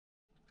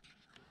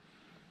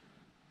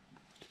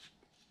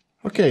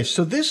Okay,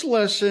 so this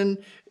lesson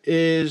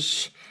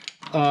is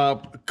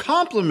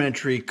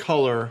complementary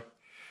color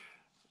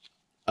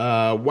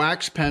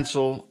wax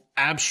pencil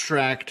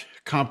abstract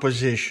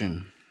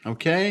composition.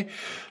 Okay,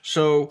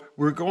 so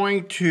we're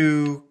going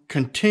to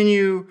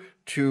continue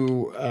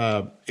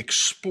to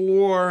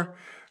explore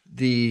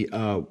the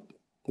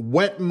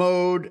wet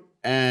mode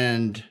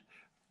and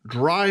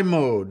dry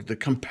mode, the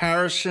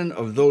comparison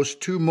of those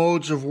two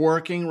modes of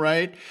working,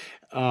 right,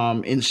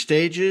 in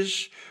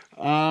stages.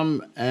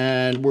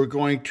 And we're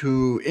going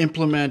to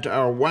implement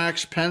our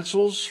wax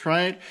pencils,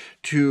 right,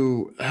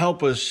 to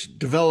help us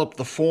develop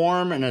the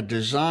form and a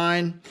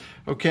design.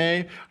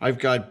 Okay, I've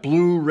got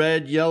blue,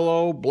 red,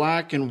 yellow,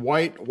 black, and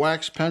white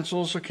wax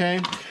pencils.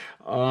 Okay,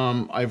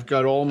 I've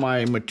got all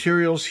my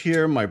materials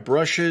here, my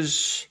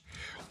brushes,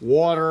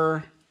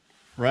 water,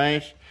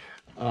 right,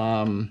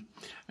 and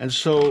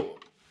so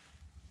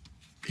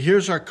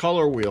here's our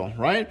color wheel,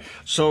 right?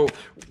 So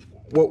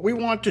what we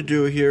want to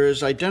do here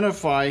is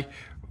identify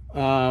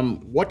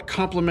what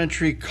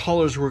complementary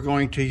colors we're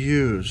going to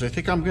use. I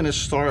think I'm going to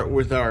start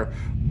with our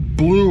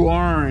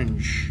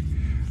blue-orange,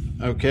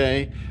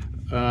 okay,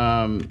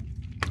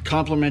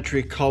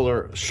 complementary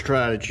color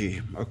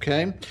strategy,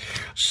 okay?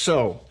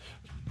 So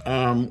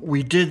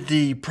we did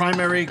the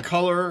primary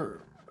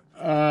color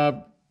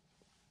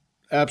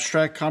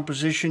abstract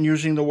composition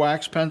using the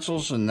wax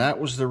pencils, and that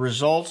was the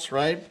results,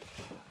 right?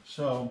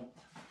 So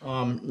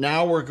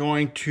now we're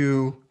going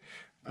to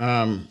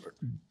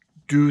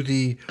do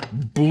the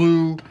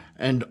blue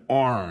and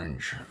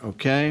orange,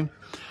 okay?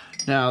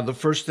 Now, the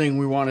first thing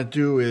we want to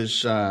do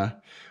is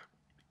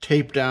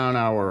tape down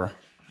our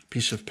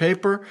piece of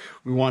paper.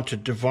 We want to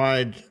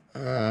divide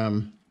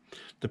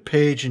the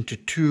page into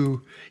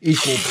two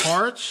equal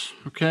parts,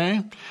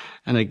 okay?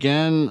 And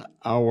again,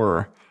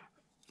 our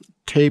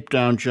tape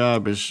down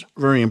job is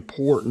very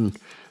important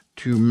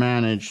to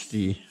manage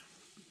the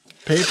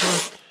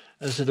paper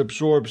as it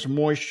absorbs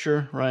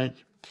moisture, right?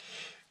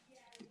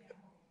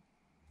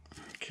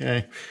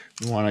 Okay,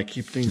 we want to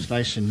keep things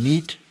nice and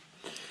neat.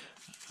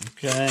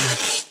 Okay,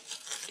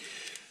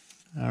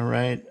 all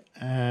right,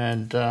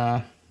 and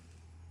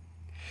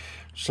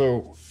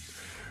so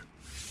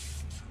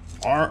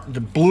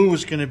the blue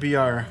is going to be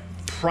our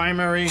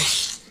primary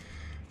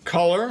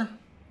color,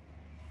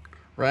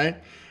 right?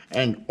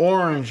 And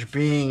orange,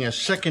 being a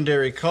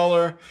secondary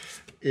color,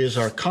 is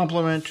our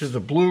complement to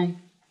the blue.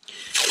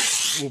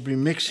 We'll be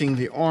mixing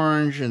the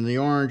orange, and the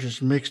orange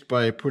is mixed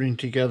by putting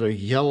together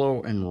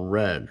yellow and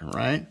red,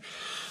 right?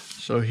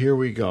 So here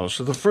we go.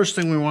 So the first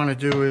thing we want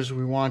to do is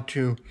we want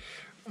to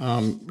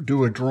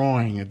do a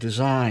drawing, a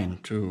design,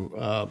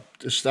 to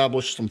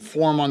establish some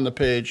form on the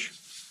page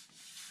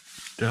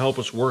to help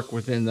us work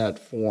within that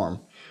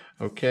form.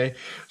 Okay,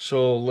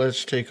 so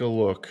let's take a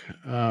look.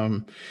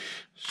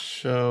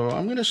 So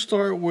I'm going to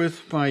start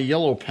with my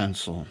yellow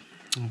pencil.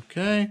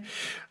 Okay.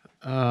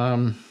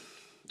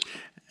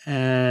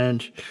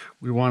 And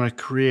we want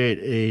to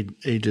create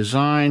a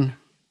design,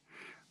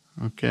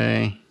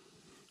 okay,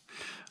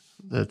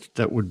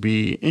 that would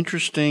be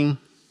interesting,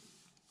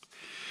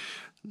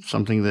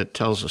 something that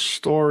tells a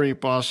story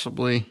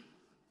possibly,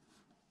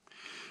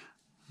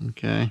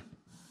 okay.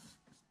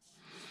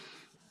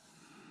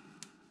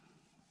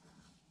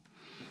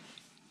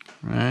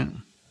 Right.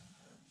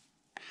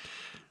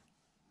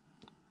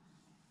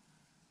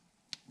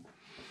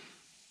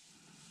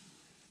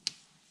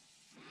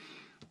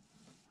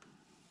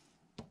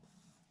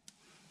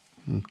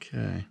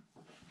 Okay.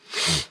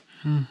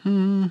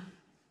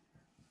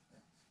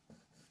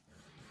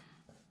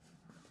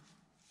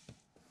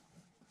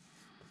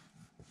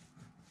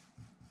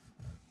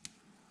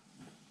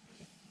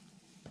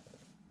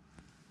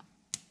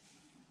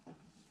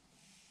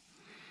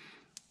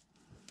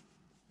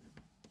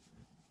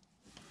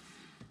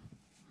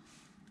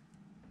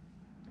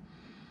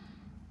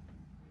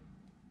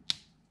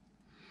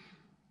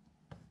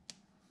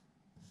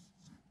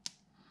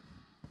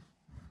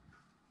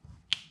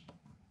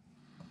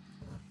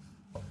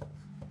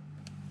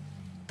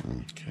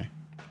 Okay.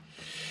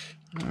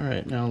 All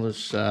right, now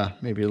let's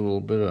maybe a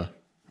little bit of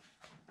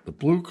the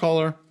blue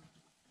color.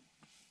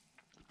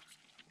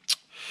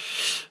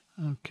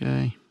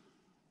 Okay.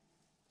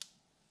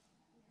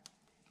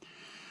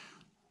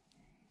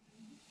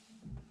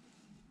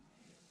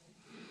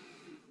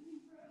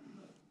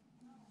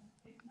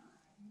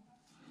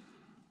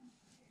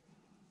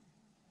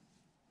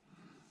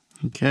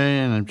 Okay,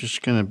 and I'm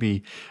just going to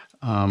be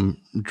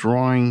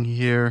drawing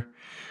here,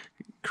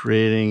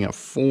 creating a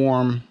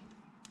form,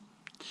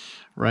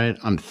 right?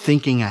 I'm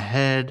thinking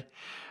ahead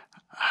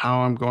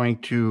how I'm going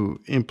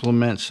to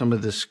implement some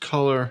of this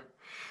color,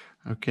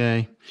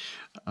 okay?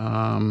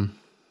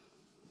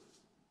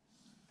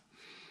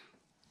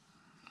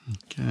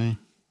 Okay.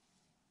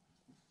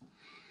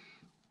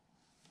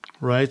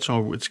 Right,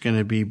 so it's going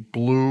to be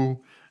blue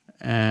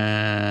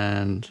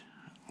and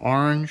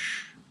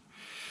orange,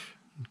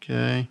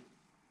 okay?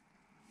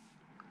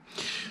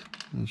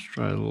 Let's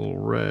try a little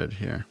red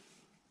here.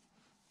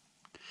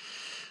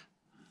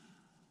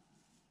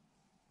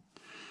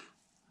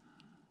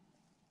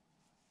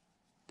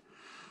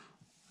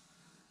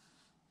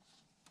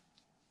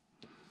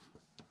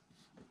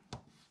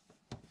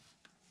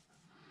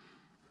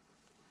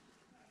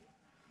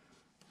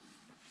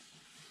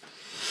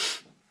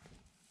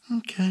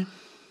 Okay.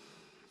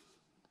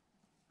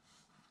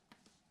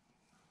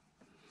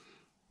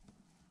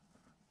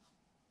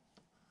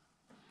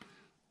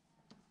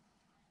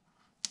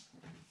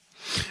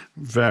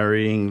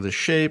 Varying the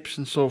shapes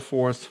and so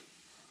forth.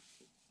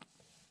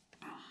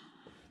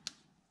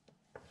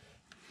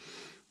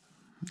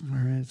 All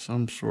right,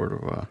 some sort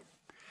of a...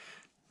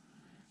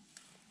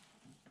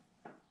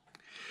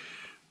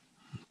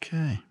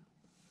 Okay.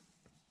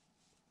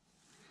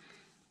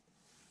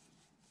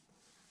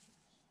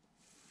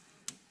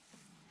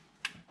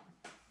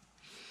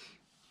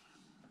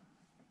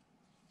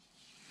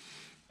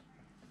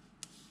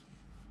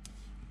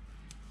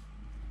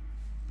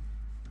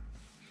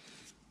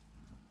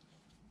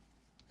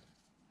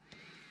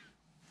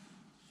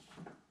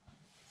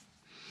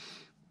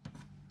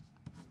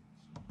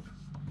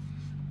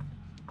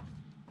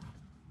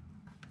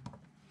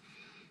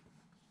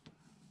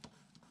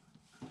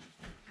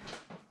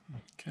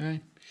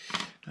 Okay,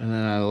 and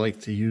then I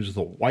like to use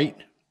the white.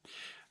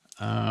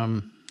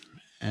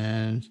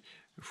 And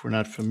if we're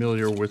not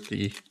familiar with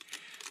the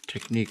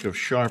technique of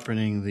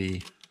sharpening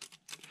the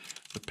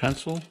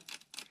pencil,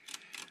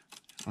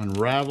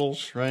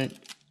 unravels, right?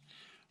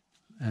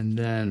 And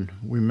then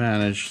we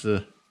manage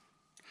the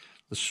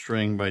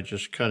string by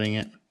just cutting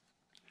it.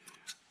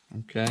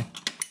 Okay.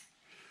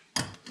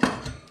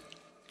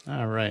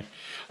 All right.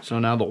 So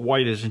now the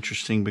white is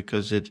interesting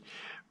because it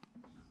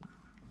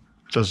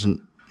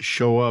doesn't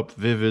show up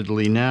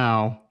vividly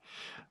now,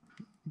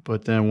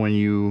 but then when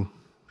you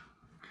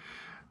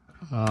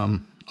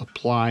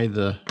apply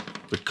the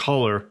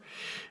color,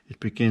 it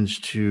begins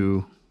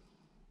to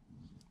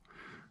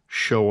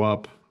show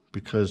up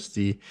because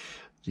the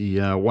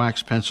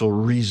wax pencil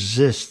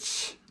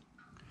resists,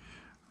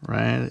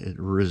 right? It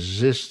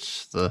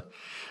resists the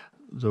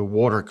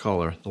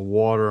watercolor, the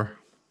water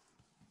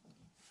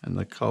and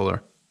the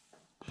color.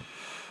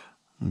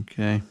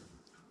 Okay.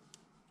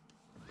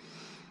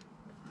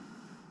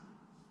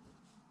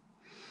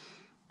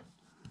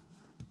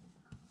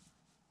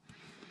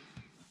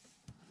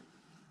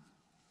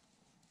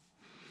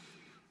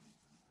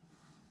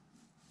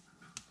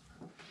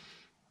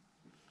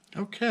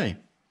 Okay,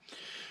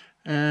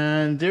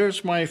 and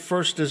there's my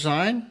first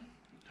design.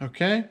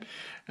 Okay,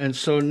 and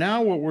so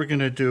now what we're going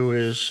to do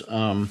is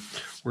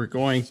we're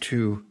going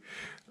to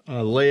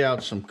lay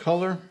out some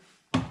color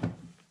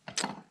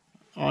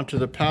onto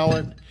the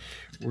palette.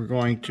 We're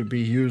going to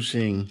be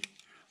using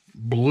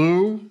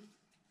blue,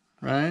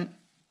 right?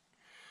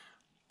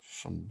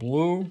 Some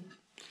blue,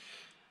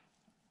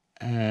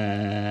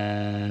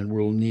 and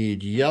we'll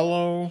need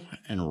yellow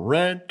and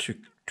red to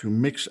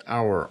mix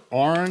our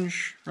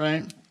orange,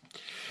 right?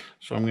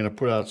 So I'm going to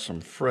put out some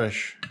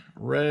fresh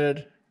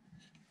red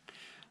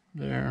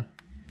there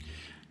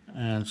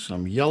and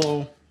some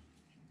yellow.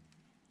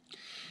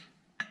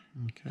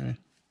 Okay.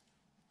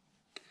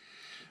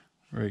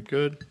 Very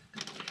good.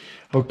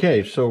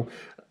 Okay, so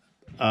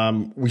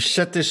we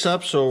set this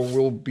up, so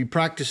we'll be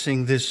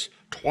practicing this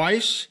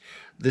twice.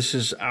 This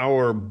is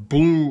our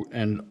blue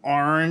and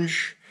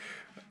orange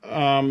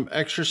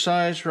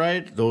exercise,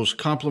 right? Those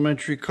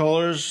complementary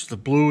colors. The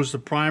blue is the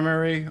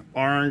primary,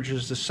 orange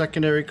is the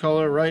secondary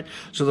color, right?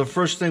 So the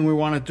first thing we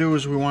want to do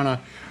is we want to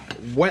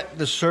wet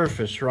the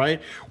surface,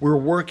 right? We're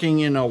working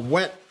in a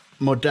wet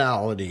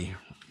modality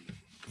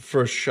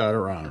first shot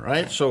around,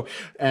 right? So,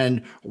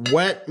 and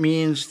wet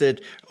means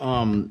that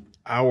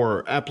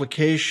our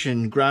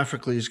application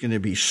graphically is going to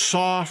be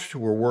soft.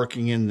 We're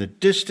working in the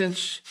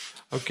distance,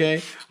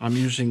 okay? I'm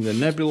using the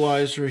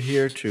nebulizer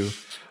here to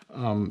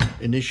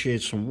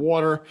initiate some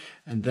water,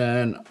 and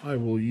then I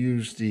will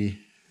use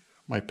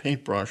my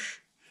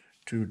paintbrush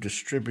to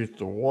distribute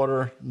the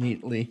water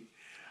neatly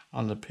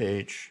on the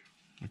page,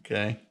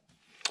 okay?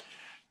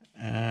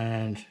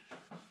 And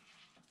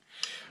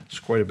there's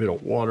quite a bit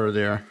of water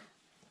there,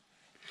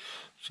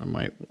 so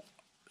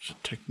it's a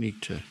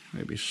technique to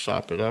maybe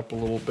sop it up a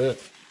little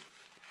bit,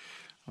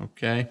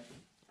 okay?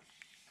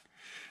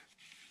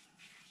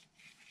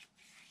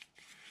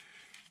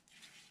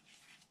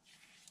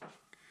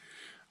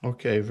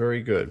 Okay,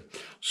 very good.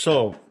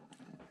 So,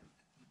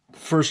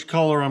 first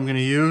color I'm going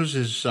to use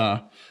is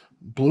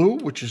blue,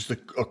 which is a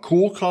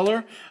cool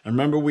color. And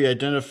remember, we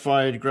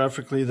identified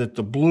graphically that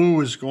the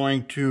blue is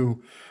going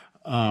to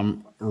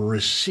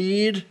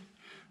recede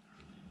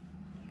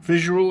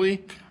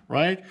visually,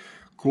 right?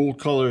 Cool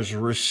colors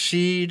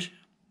recede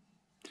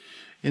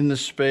in the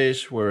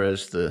space,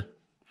 whereas the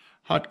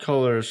hot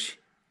colors,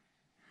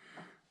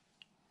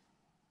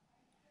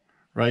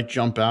 right,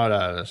 jump out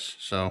at us.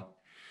 So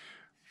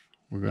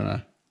we're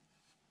gonna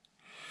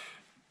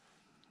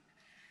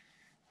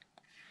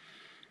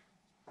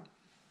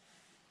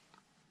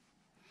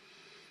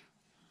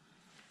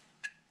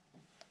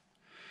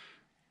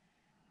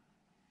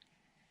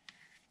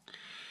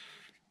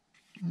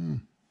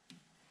and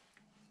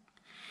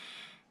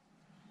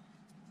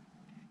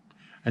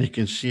you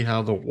can see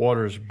how the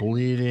water is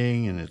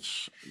bleeding and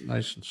it's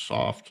nice and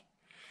soft.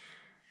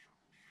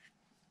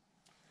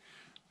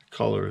 The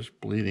color is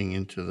bleeding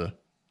into the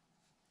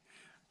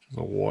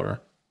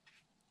water.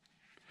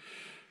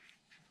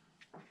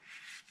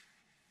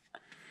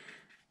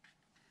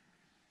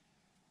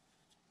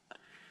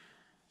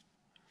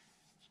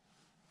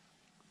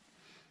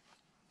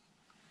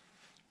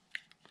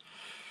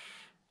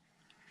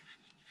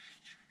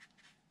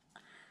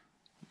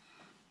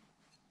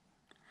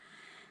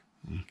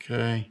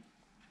 Okay.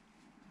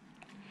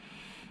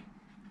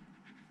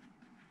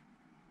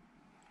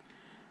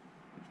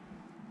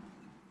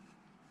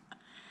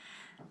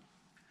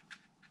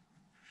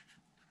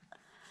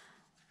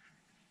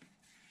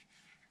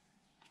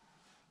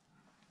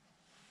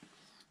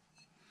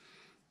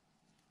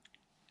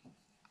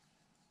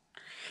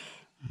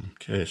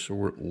 Okay, so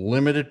we're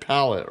limited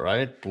palette,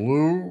 right?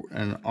 Blue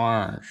and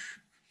orange.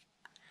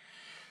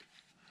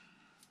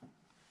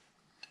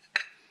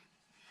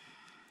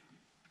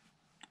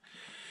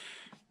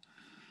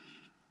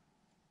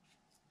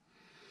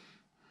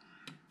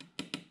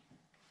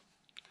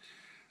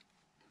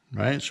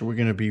 Right, so we're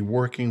going to be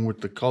working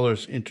with the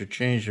colors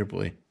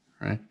interchangeably,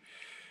 right?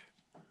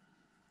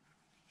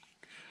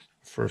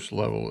 First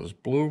level is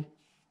blue.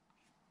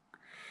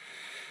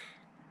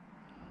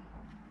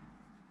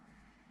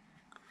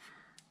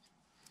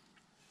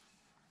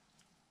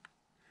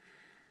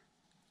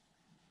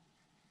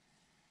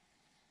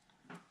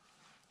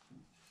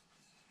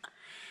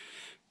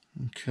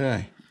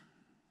 Okay.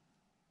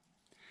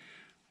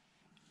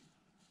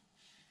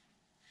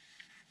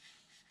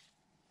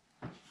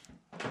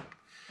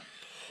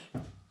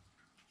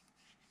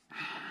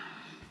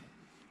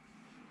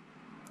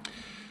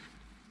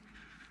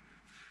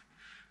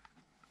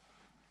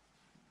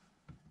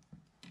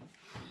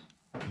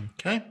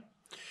 Okay.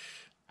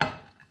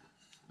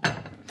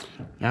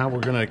 Now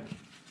we're going to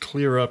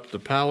clear up the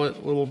palette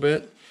a little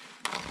bit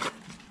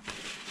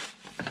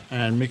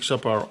and mix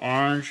up our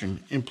orange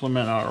and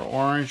implement our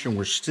orange. And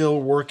we're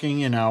still working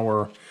in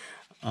our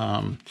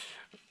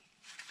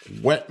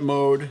wet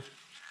mode.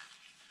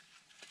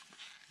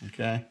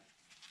 Okay.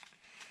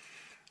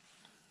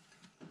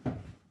 All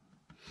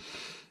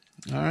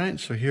right,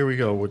 so here we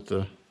go with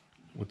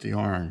the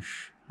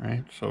orange,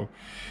 right? So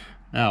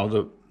now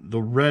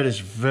the red is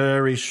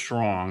very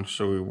strong,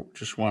 so we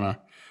just want to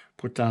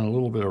put down a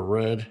little bit of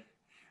red,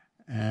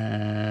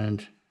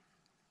 and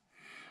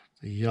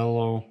the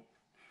yellow,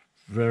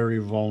 very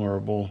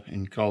vulnerable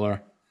in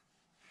color.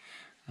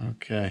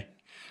 Okay,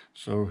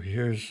 so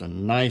here's a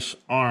nice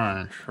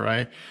orange,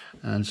 right?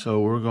 And so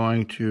we're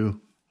going to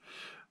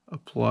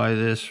apply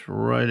this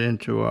right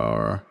into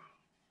our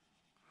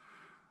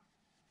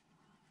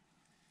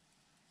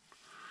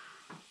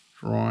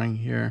drawing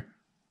here.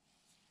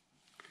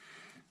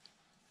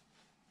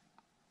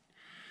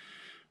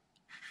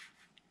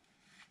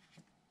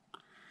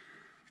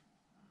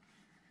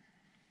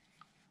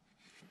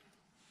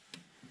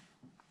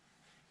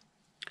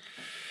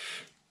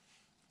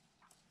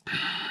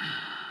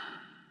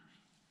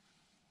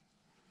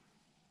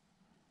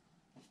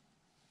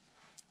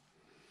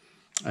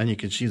 And you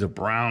can see the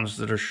browns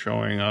that are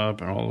showing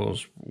up and all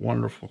those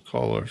wonderful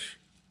colors.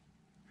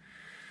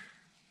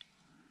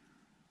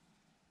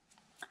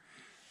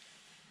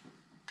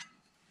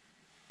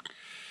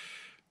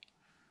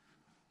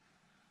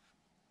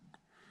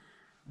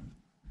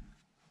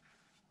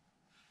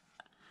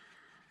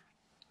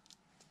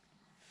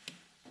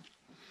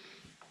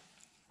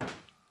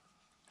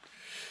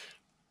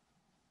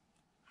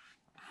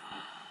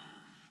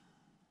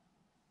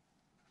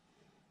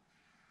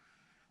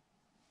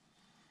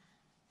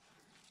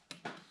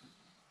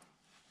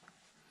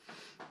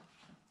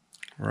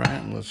 All right,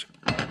 and let's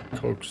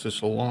coax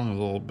this along a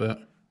little bit.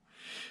 You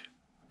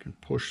can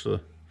push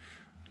the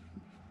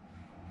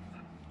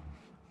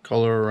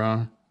color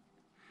around.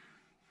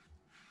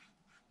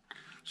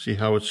 See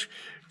how it's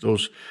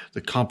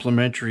the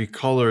complementary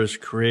colors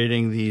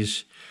creating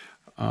these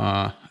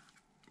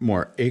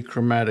more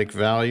achromatic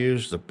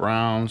values, the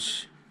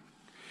browns,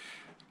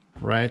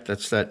 right?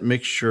 That's that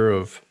mixture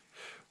of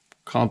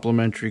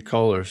complementary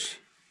colors,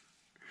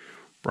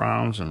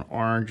 browns and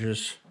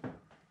oranges,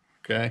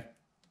 okay?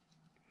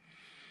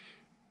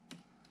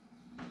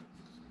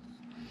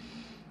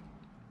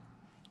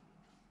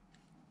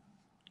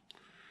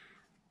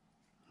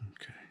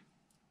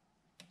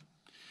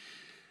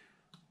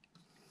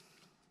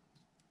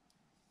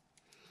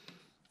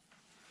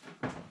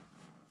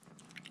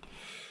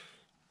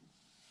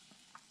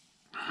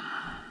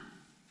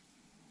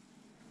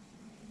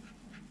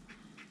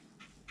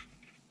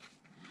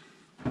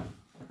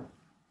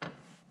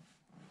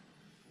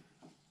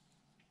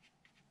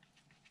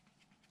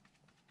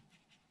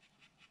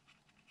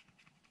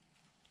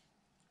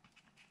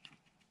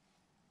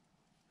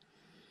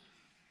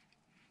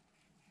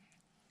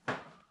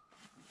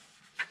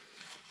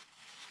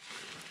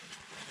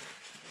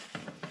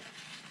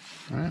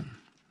 Right,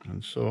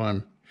 and so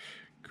I'm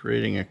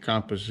creating a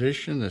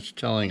composition that's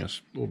telling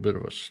us a little bit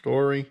of a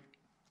story.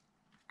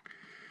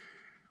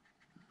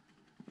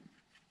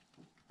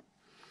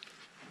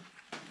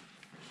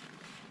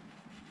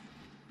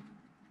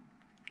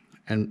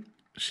 And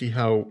see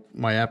how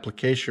my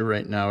application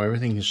right now,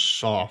 everything is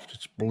soft.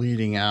 It's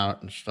bleeding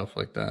out and stuff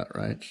like that,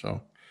 right? So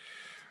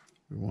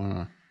we want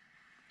to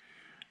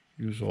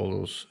use all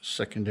those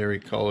secondary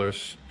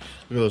colors.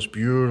 Look at those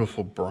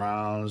beautiful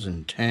browns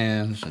and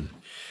tans, and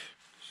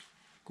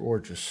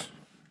gorgeous.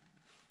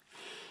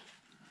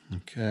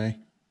 Okay.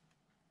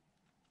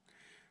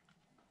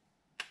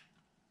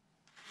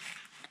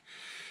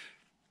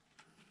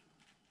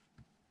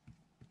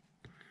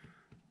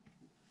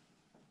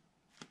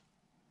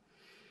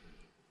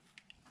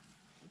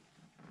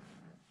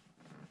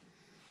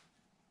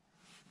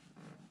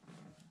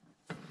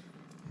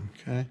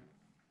 Okay.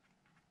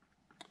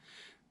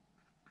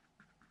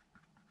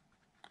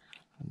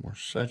 More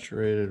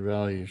saturated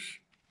values.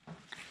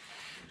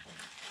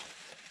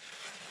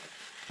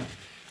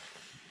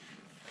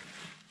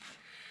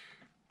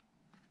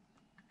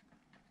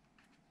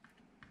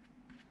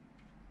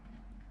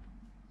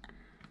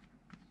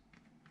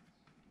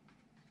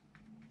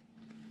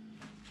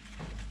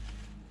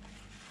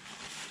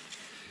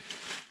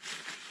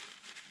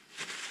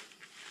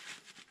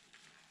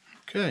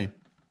 Okay.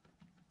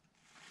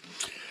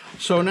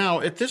 So now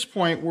at this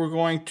point, we're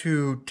going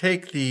to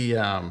take the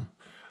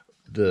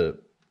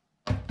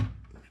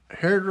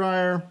hair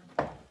dryer,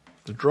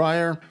 the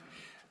dryer,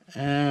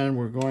 and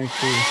we're going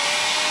to bring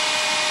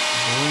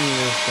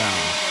this down.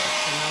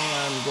 So now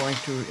I'm going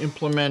to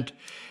implement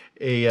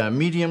a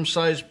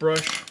medium-sized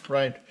brush,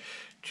 right,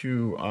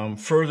 to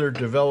further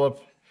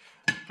develop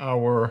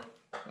our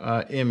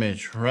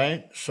image,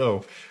 right?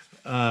 So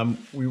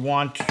we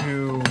want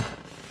to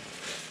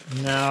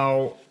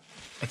now,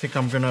 I think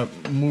I'm gonna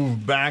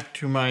move back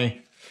to my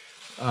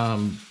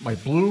my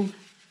blue.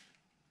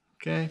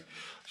 Okay,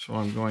 so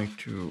I'm going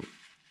to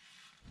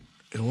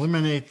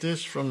eliminate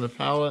this from the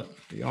palette,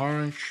 the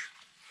orange,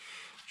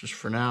 just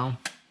for now.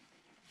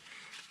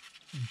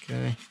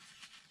 Okay.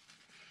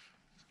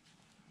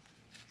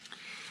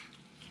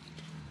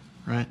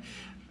 Right,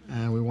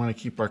 and we want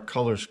to keep our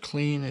colors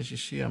clean. As you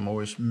see, I'm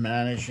always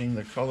managing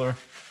the color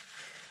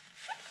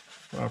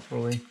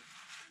properly.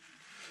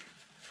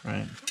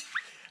 Right,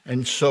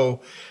 and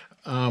so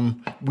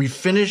we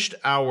finished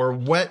our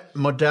wet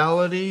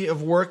modality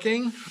of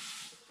working.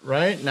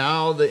 Right,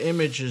 now the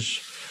image is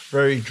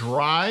very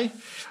dry.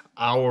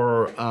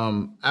 Our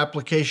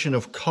application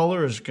of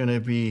color is going to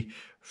be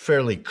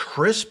fairly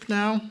crisp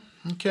now.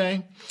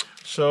 Okay,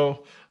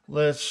 so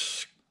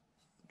let's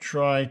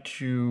try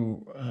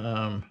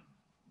to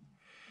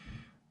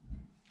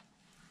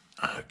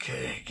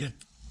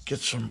get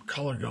some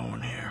color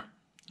going here.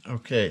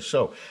 Okay,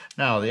 so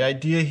now the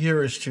idea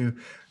here is to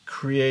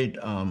create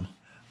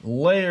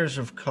layers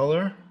of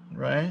color,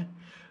 right?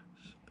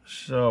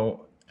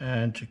 So,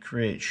 and to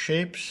create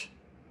shapes.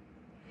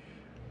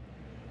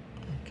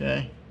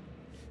 Okay.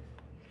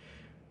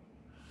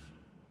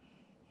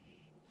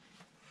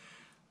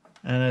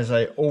 And as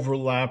I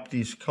overlap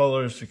these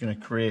colors, they're going to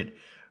create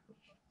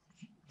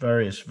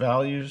various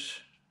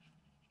values.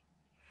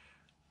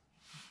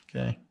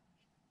 Okay.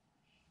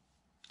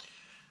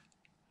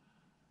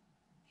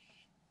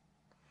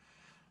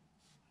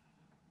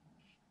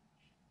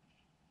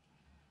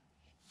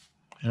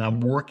 And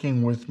I'm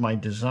working with my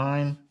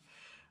design.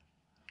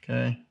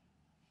 Okay.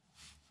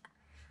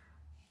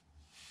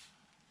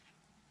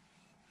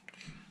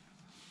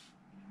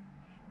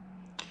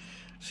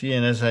 See,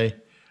 and as I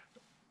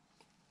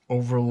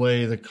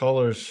overlay the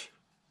colors,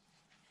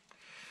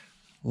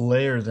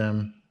 layer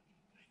them,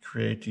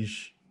 create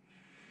these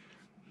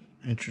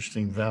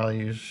interesting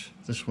values.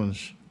 This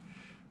one's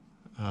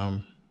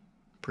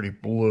pretty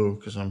blue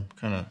because I'm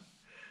kind of,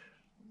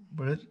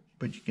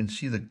 but you can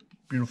see the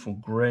beautiful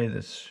gray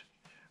that's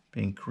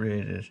being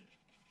created.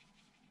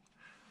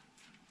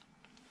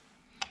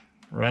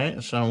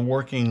 Right, so I'm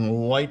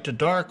working light to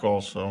dark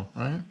also,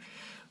 right?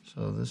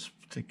 So this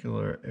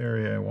particular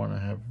area I want to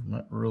have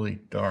not really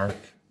dark.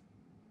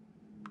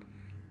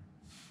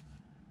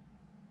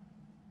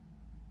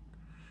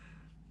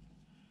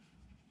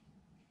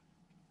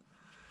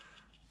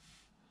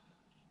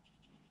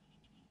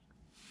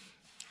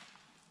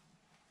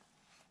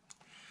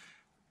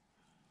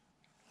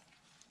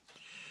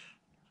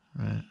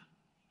 Right.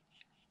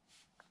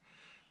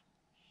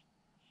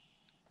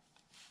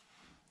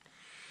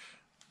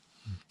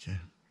 Okay.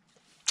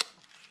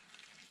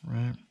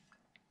 Right.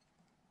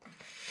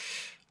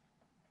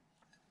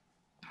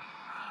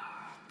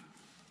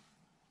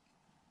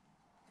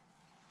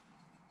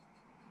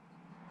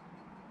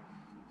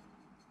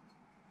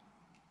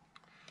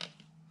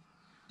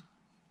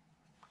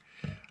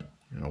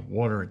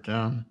 Water it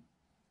down.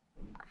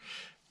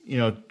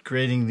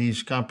 Creating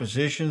these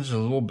compositions, a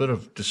little bit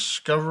of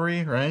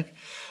discovery, right?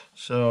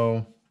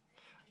 So,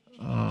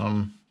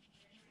 I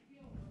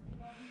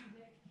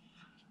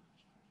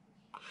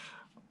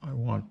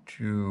want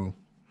to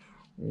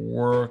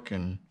work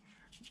and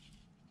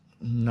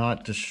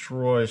not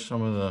destroy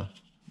some of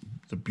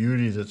the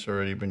beauty that's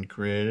already been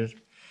created.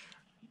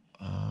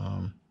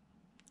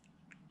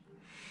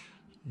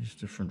 These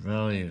different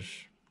values.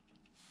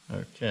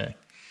 Okay,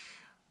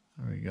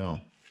 there we go.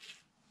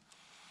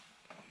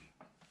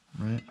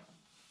 Right.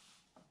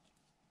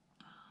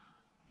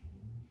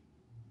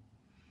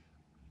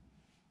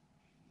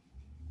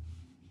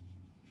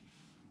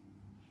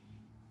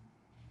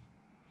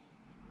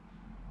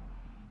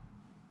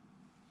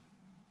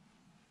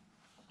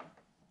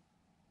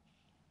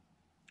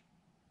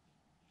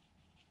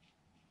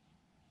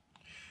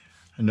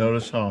 And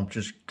notice how I'm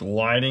just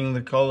gliding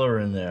the color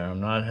in there. I'm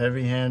not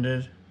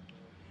heavy-handed.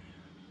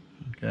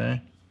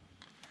 Okay.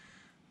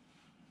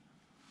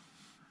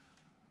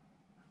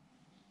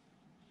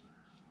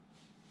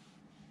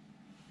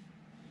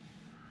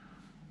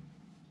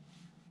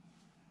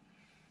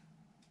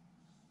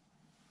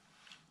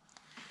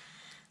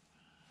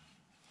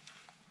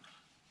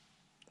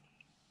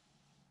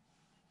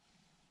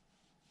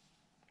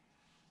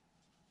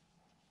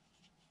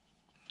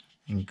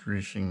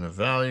 increasing the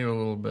value a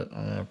little bit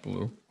on that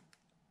blue.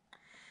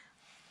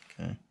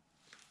 Okay.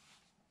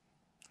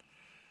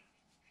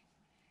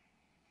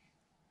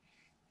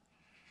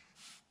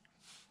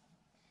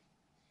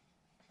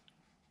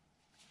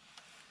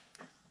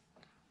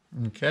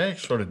 Okay,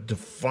 sort of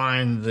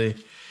define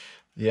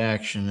the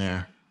action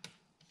there.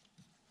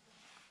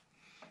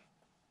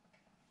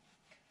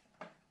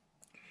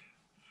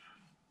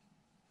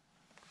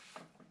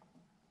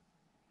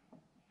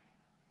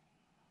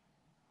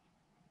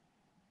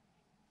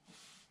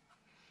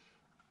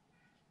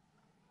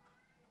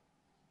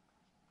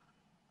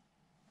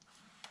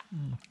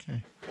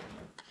 Okay.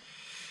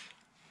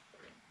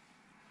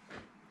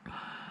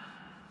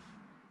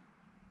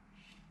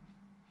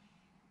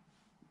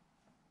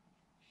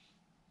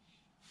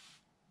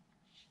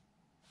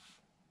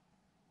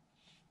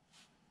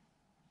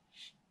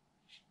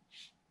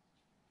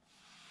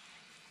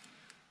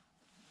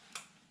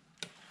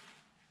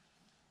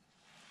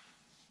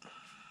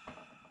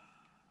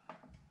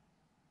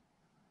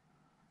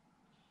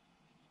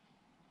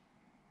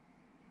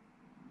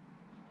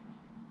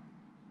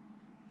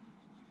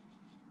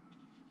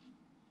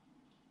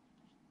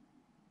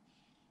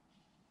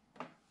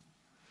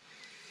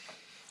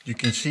 You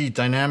can see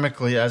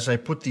dynamically as I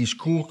put these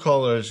cool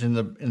colors in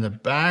the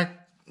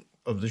back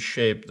of the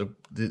shape,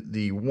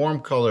 the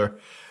warm color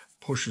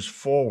pushes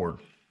forward.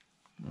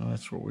 Well,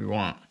 that's what we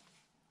want.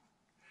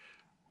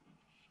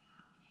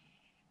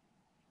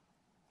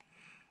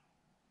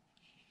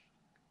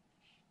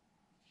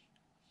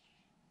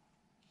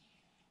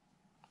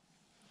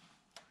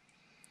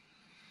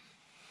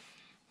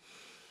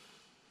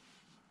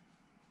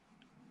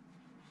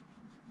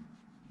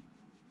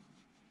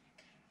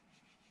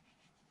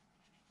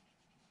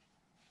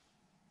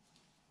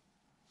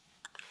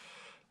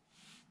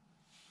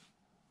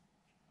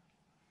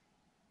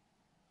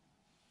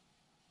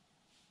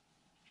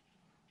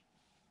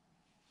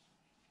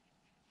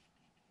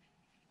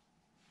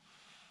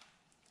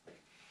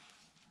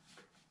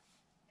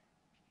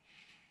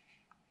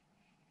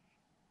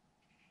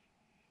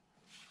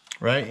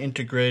 Right,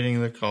 integrating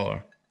the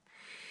color.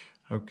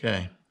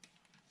 Okay.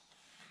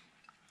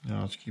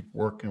 Now let's keep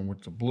working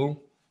with the blue.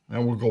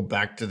 Then we'll go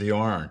back to the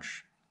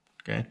orange.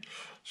 Okay,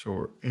 so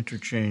we're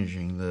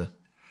interchanging the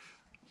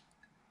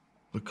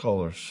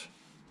colors.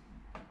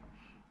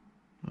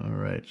 All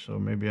right, so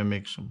maybe I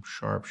make some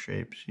sharp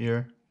shapes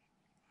here,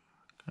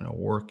 kind of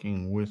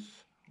working with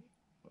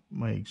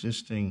my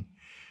existing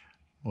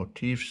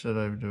motifs that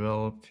I've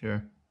developed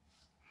here.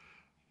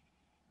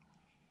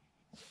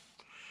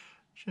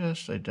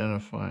 Just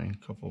identifying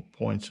a couple of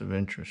points of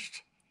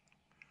interest.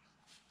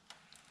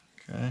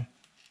 Okay.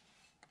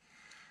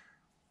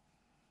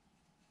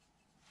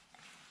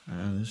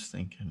 And this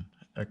thing can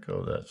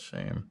echo that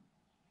same.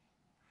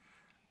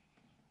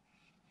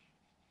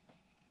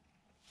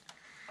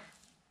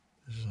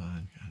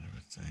 Design kind of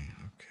a thing.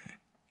 Okay.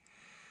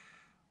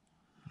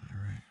 All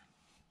right.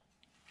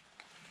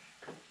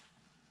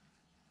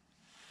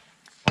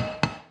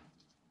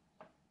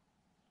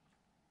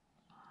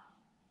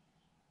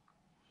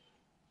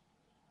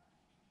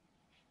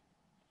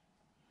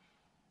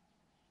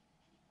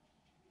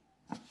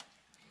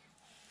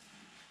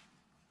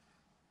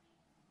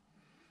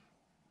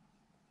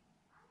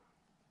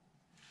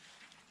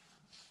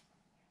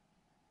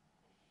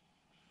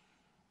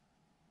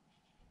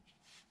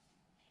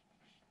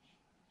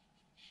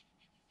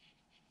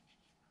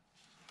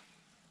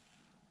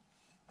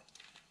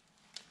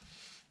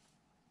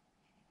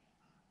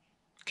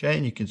 Okay,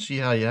 and you can see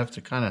how you have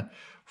to kind of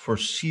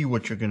foresee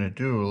what you're going to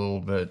do a little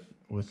bit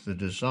with the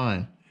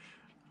design,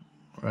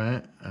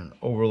 right? And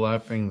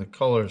overlapping the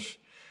colors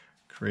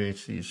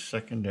creates these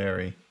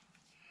secondary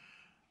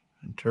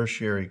and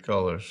tertiary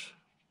colors,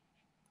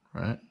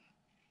 right?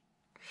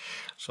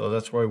 So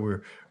that's why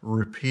we're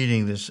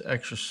repeating this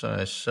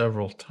exercise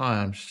several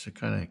times to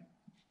kind of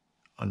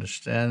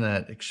understand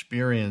that,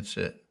 experience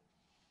it,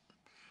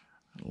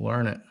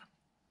 learn it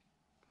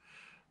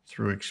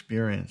through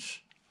experience.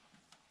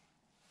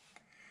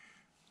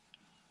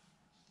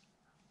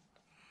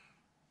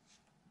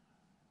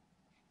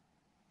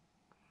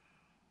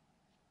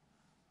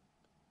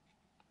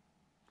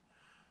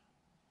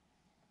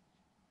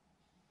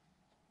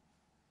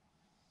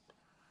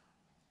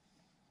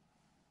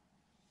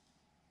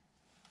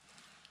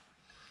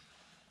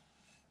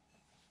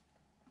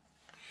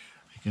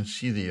 You can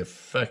see the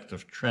effect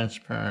of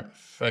transparent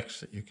effects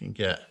that you can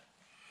get.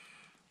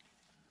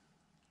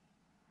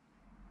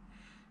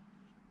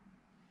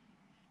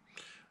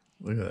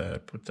 Look at that, I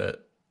put that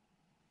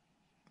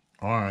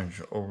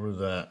orange over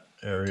that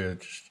area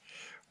just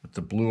with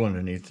the blue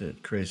underneath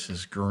it, creates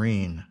this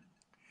green,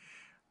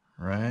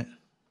 right?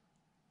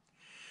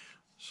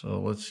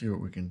 So let's see what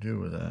we can do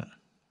with that.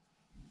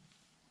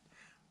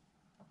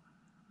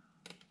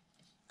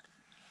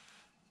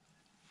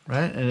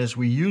 Right, and as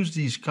we use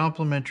these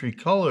complementary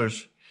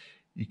colors,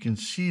 you can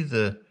see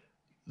the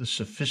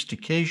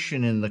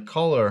sophistication in the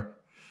color.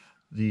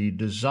 The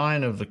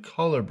design of the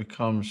color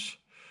becomes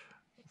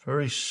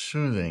very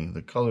soothing.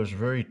 The colors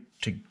very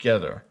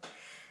together,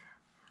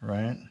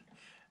 right?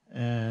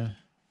 And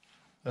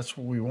that's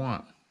what we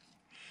want.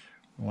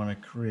 We want to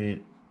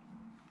create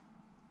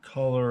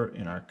color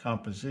in our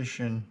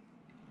composition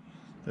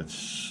that's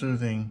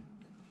soothing,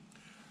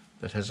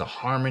 that has a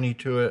harmony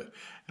to it.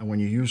 And when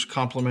you use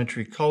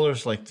complementary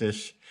colors like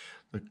this,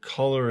 the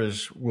color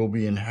will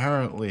be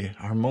inherently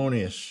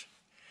harmonious,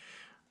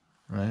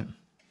 right?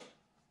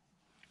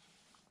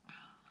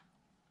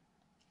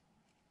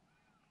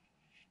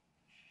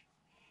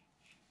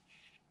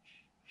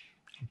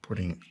 I'm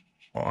putting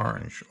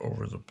orange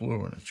over the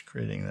blue and it's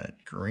creating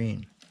that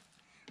green.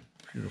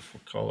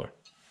 Beautiful color.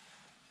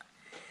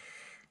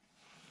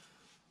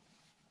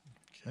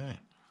 Okay.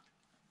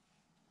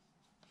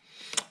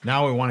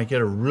 Now we want to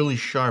get a really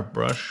sharp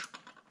brush.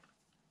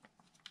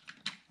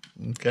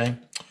 Okay.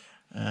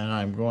 And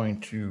I'm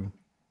going to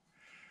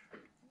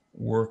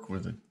work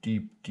with a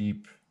deep,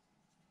 deep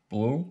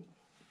blue.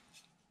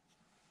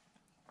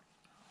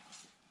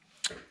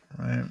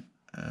 Right.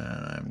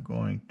 And I'm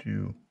going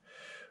to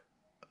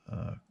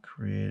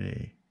create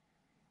a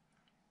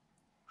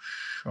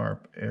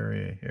sharp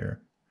area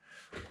here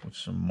with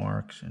some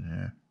marks in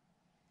here.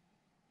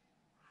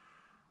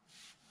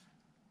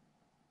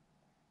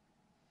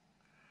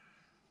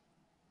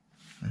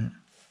 Right.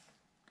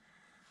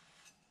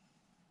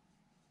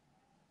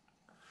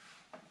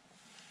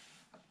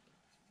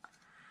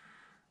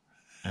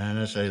 And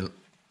as I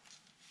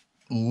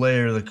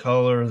layer the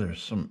color,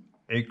 there's some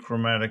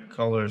achromatic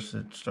colors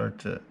that start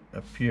to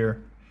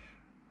appear,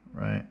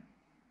 right?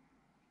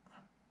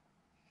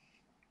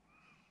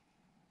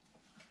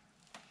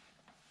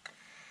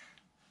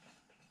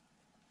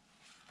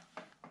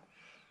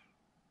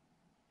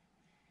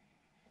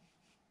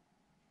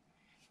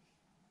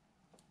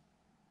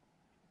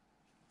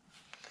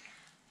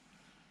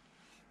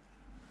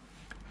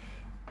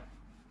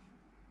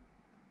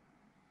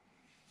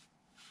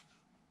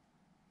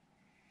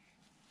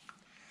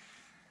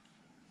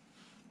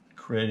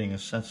 Creating a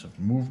sense of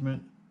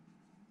movement.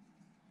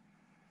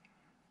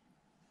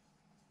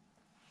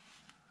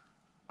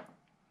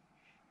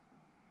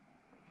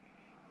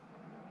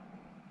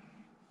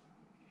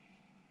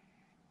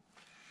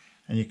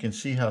 And you can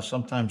see how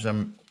sometimes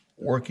I'm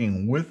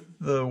working with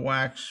the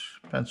wax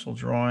pencil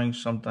drawing,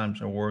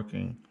 sometimes I'm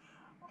working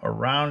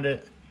around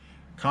it,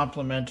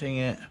 complementing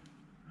it.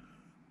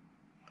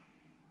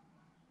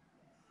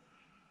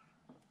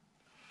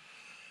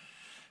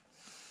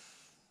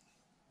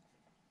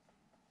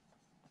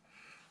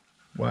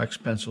 Wax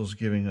pencils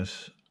giving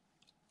us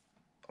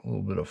a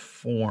little bit of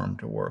form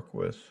to work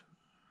with.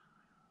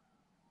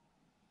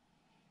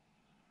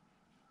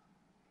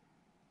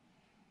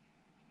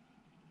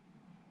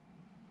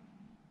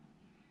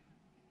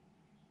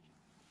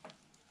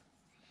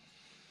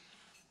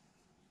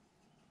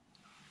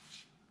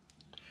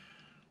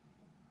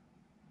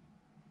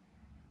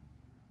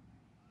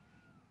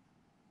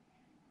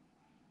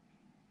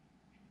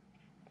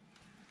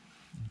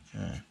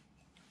 Okay.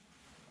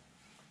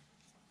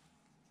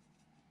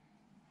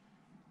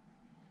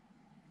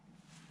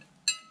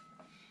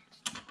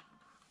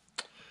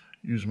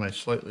 Use my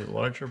slightly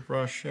larger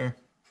brush here.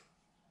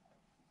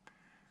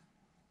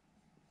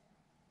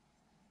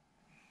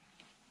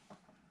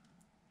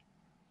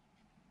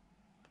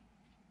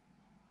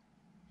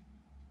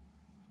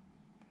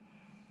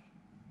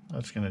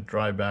 That's going to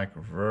dry back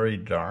very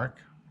dark,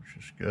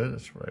 which is good.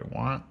 That's what I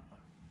want.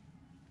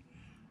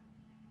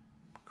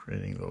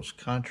 Creating those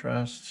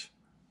contrasts.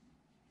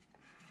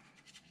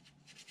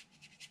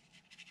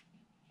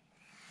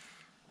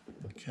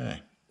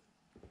 Okay.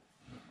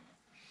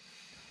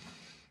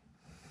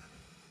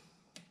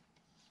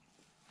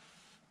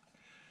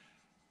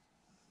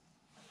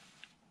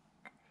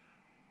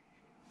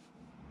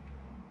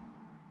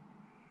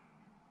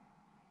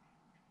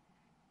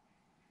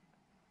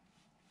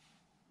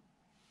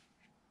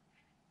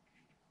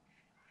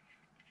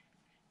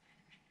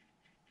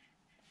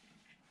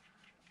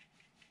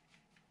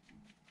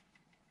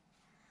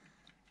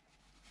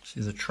 See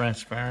the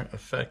transparent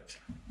effect?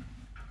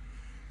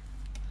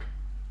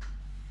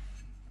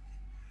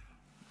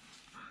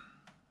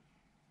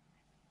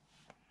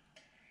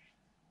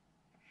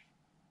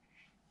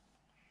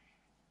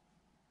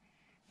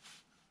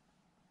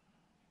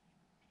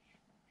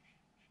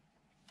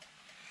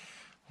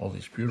 All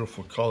these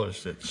beautiful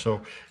colors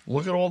so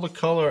look at all the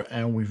color,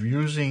 and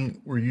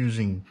we're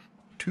using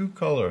two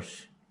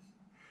colors,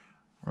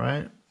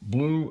 right?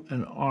 Blue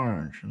and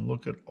orange, and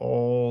look at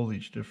all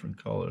these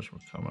different colors we're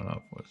coming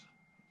up with.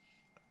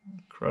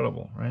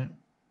 Incredible, right?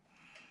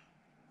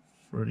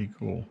 Pretty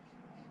cool.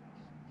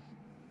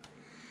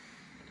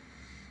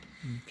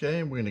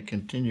 Okay, we're going to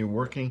continue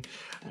working.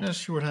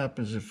 Let's see what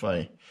happens if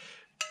I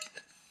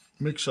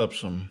mix up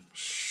some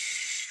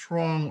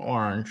strong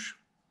orange.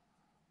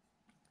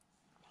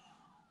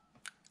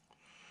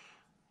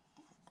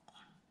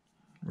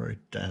 Very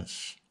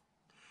dense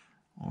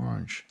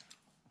orange.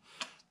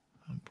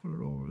 And put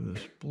it over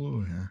this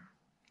blue here.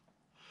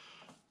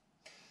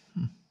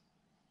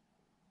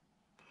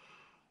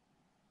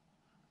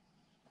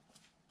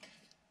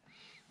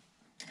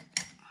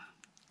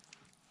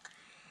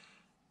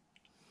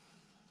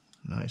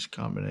 Nice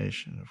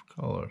combination of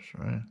colors,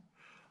 right?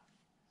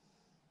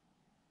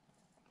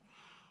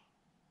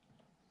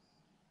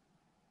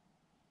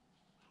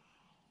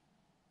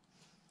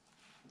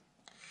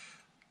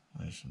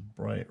 Nice and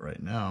bright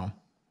right now.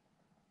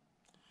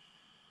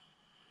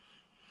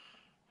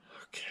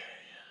 Okay.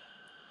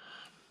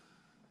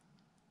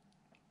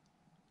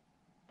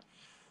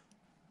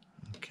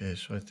 Okay,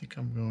 so I think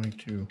I'm going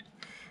to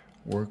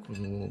work with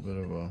a little bit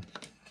of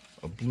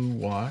a blue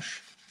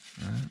wash.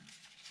 Right?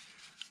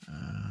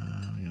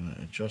 I'm going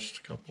to adjust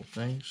a couple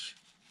things.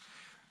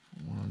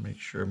 I want to make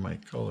sure my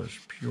color is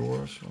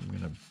pure, so I'm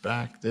going to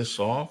back this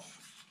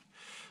off.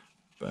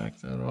 Back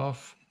that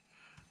off.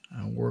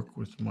 And work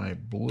with my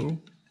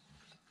blue.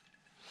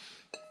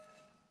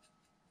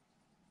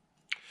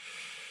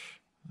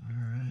 All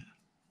right.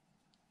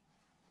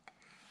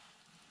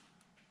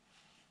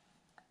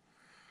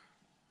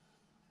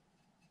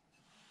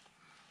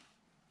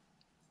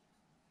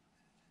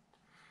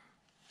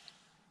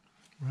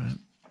 Right.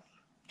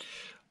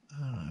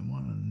 I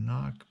want to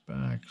knock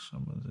back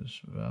some of this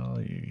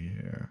value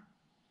here.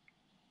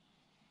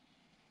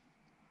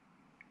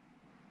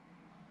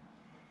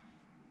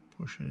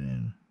 Push it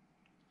in.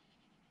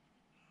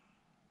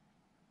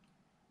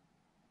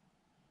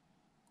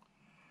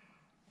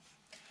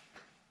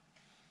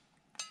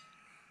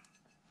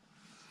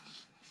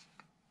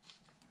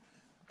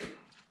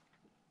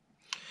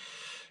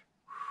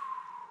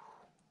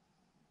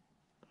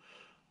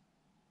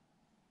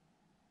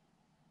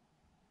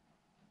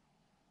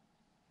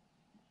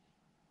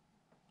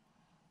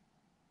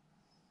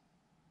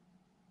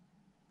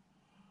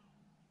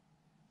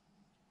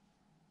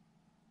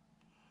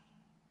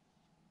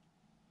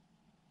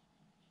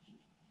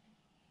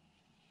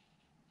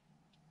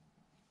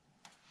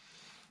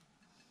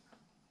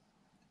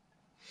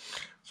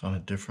 It's on a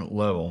different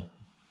level,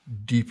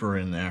 deeper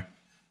in there,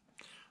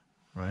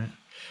 right?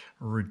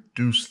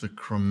 Reduce the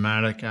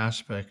chromatic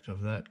aspect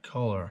of that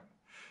color.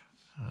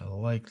 I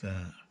like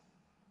that.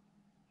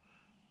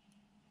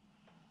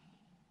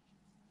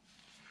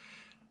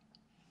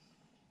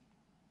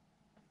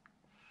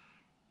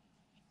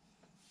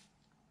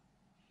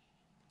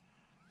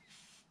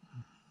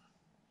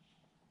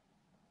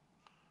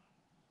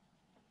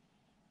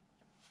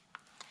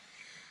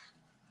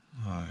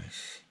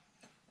 Nice.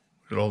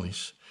 Look at all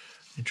these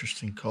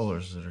interesting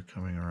colors that are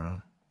coming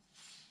around.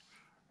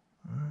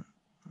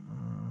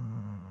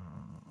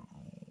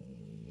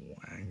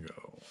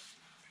 Wango.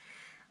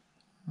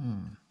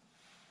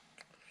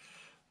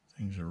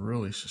 Things are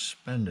really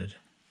suspended.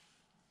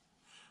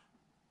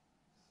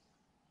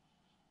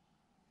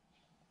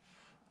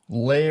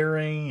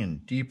 Layering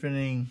and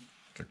deepening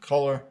the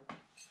color.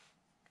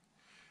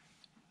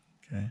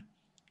 Okay.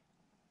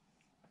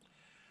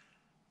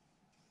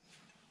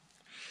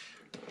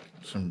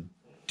 Some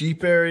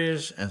deep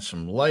areas and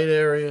some light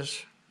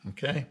areas.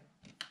 Okay.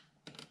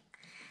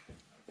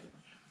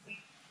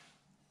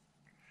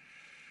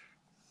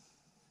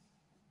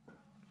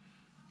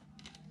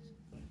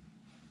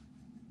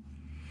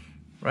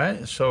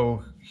 Right,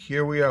 so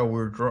here we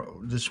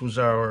are. This was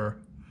our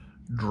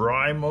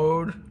dry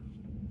mode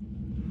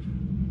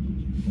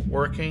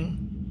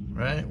working,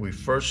 right? We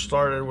first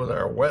started with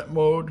our wet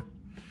mode,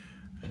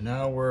 and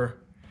now we're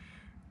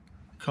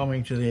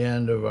coming to the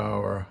end of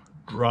our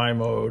dry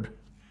mode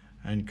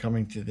and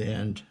coming to the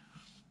end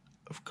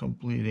of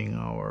completing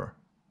our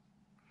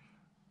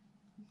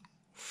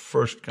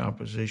first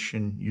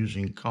composition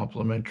using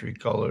complementary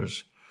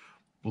colors,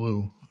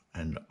 blue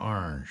and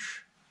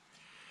orange.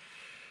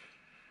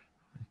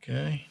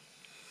 Okay.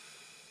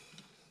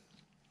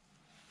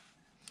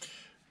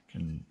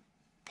 Can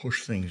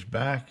push things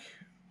back,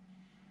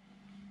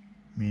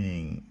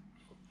 meaning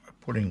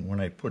when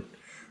I put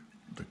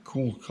the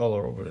cool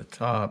color over the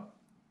top,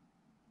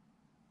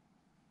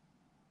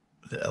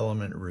 the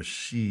element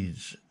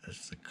recedes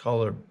as the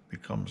color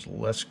becomes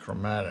less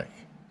chromatic.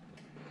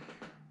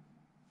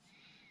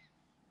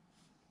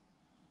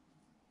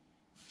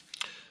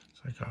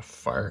 It's like a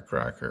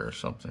firecracker or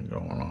something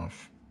going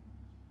off,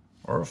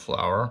 or a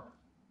flower.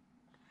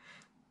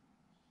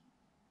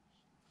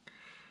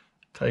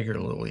 Tiger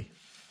lily.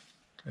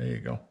 There you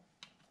go.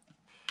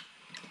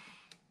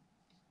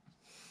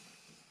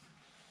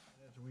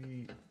 As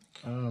we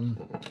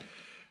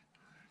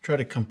try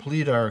to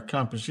complete our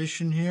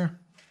composition here.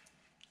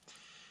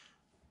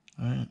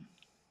 All right.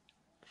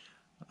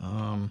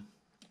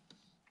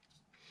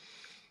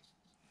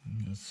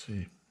 Let's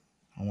see.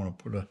 I want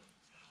to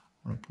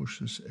push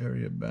this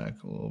area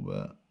back a little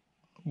bit.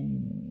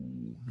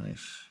 Ooh,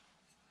 nice.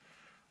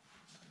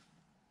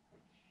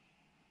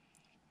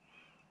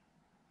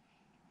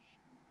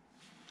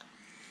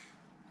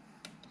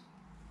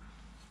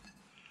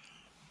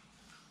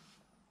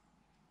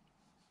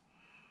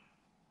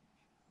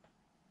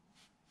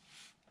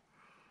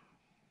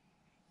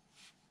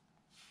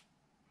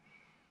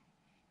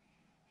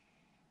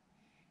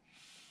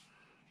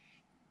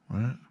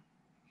 Right.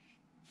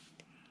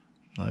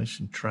 Nice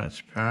and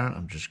transparent.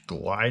 I'm just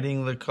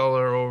gliding the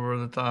color over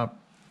the top.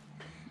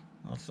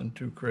 Nothing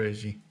too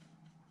crazy.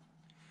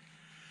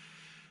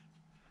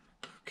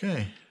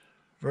 Okay,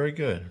 very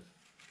good.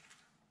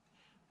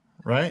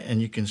 Right,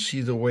 and you can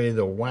see the way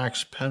the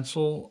wax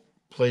pencil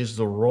plays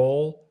the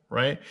role,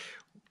 right?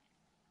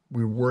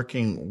 We're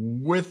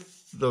working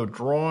with the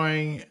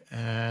drawing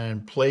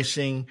and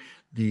placing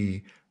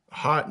the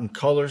hot and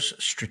colors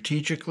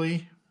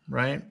strategically,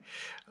 right?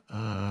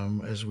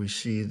 As we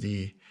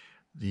see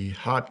the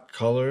hot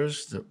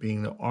colors,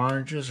 being the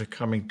oranges, are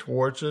coming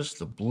towards us.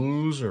 The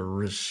blues are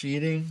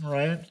receding,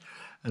 right?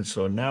 And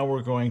so now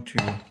we're going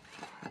to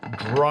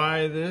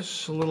dry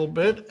this a little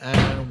bit,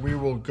 and we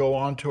will go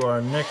on to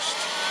our next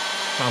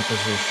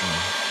composition.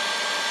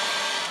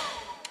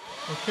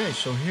 Okay,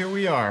 so here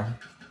we are.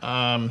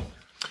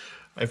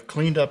 I've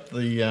cleaned up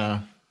the,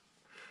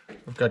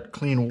 I've got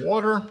clean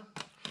water.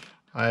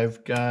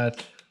 I've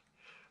got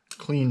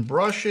clean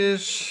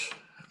brushes.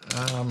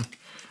 I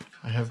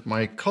have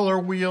my color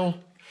wheel,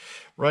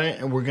 right?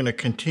 And we're going to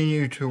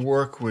continue to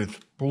work with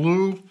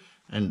blue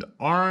and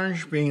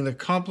orange being the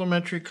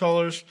complementary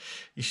colors.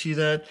 You see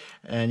that?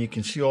 And you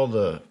can see all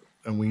the,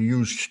 and we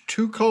used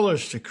 2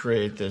 colors to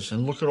create this.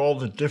 And look at all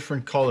the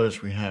different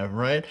colors we have,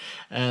 right?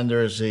 And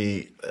there's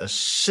a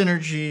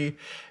synergy,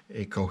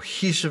 a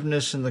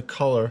cohesiveness in the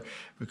color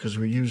because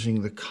we're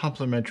using the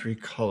complementary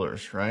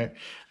colors, right?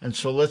 And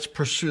so let's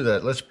pursue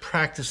that. Let's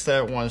practice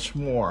that once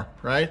more,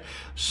 right?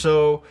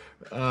 So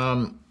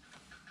I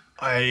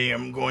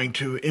am going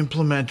to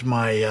implement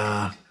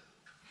my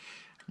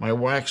my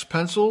wax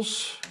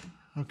pencils,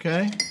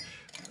 okay,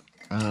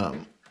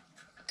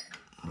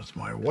 with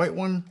my white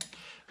one,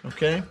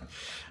 okay,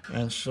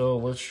 and so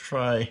let's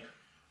try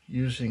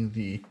using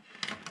the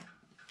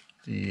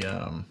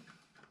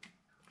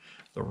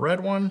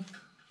red one,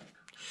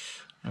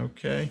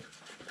 okay,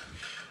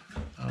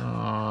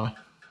 the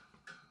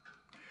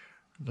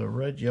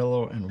red,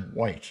 yellow, and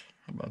white.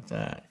 How about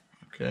that?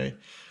 Okay,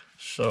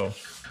 so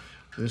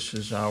this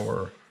is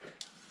our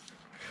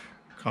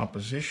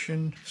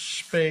composition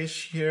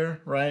space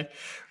here, right?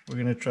 We're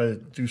going to try to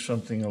do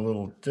something a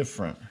little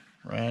different,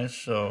 right?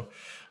 So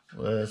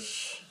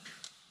let's,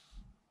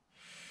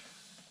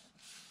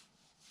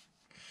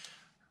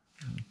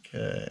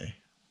 okay.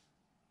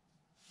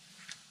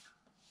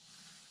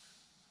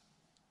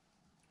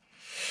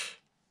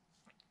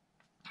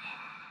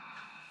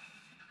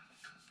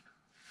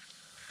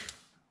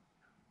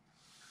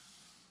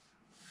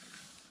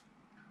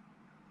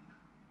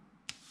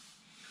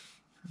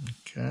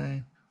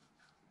 Okay.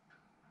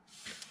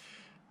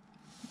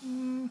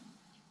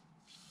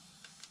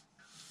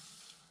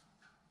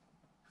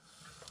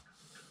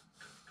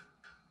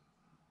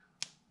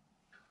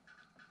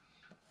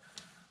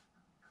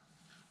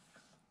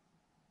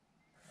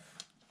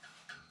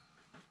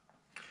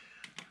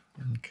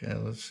 Okay,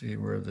 let's see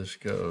where this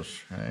goes,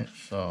 right?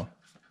 So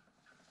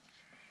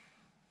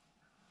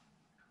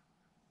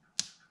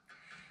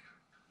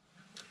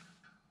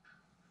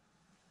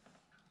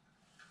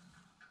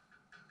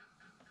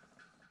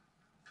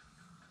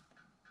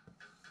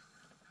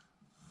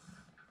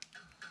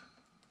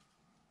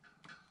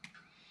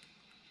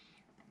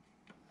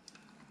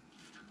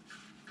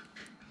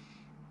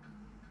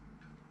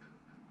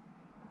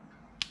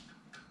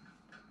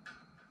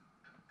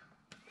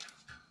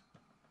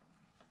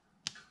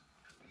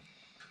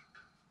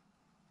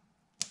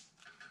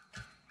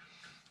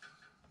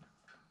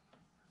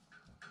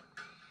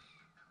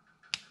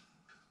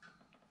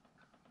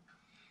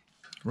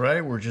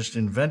right, we're just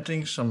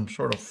inventing some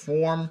sort of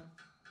form.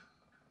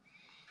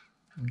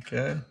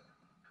 Okay.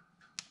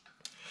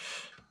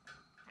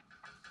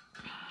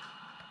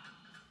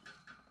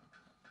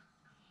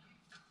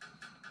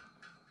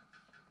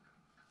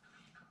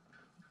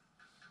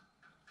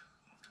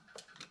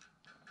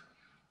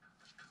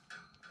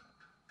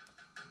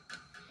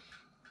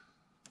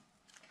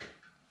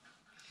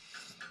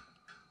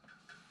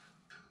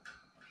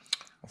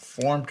 A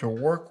form to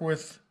work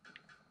with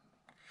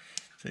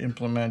to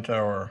implement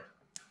our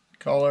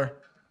color,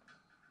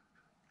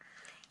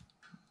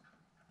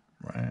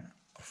 right?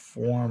 A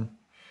form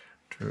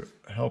to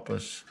help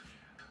us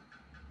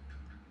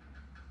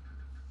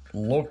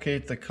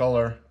locate the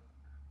color,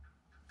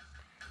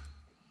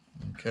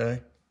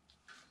 okay?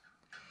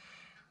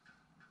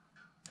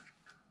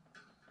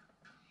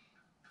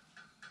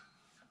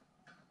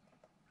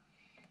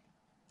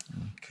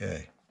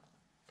 Okay.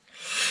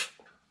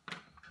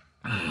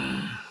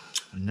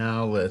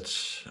 Now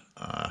let's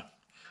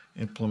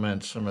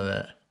implement some of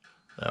that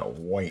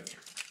white.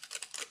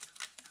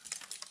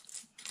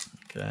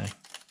 Okay.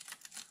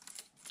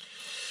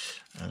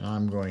 And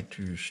I'm going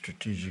to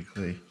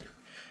strategically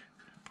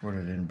put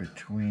it in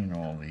between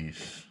all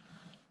these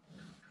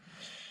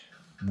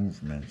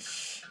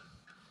movements.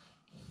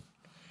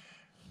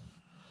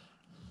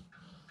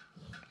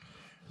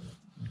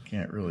 You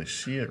can't really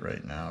see it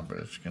right now, but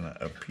it's going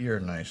to appear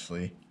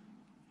nicely.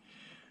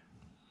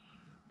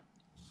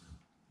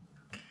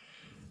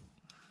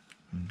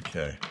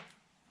 Okay.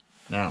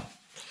 Now,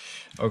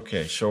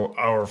 okay, so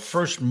our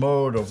first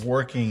mode of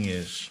working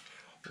is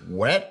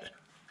wet,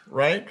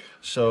 right?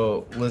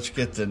 So let's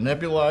get the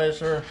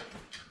nebulizer.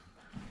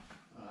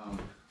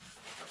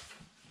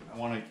 I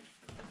want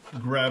to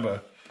grab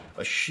a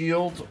a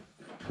shield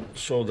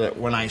so that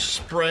when I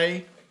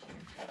spray,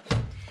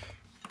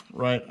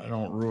 right, I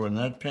don't ruin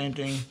that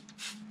painting.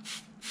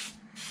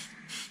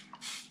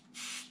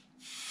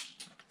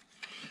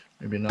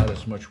 Maybe not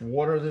as much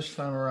water this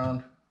time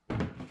around.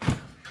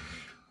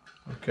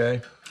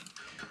 Okay,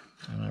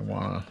 and I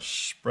want to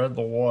spread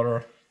the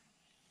water.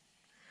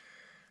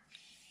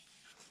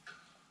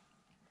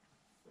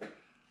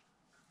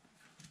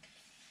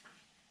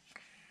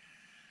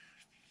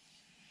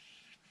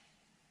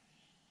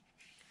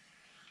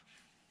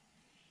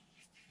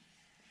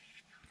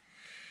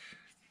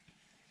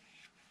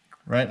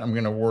 Right, I'm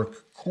going to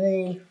work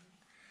cool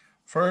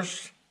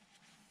first.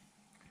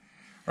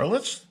 Or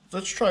let's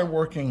try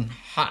working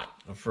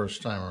hot the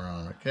first time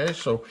around, okay?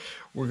 So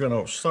we're going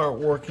to start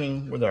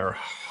working with our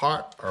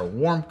hot, our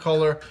warm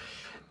color,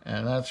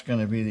 and that's going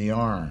to be the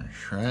orange,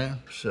 right?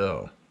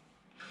 So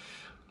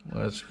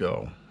let's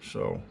go.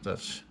 So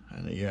that's,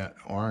 and yeah,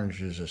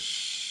 orange is a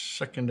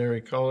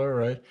secondary color,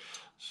 right?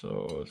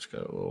 So it's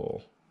got a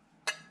little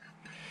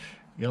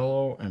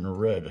yellow and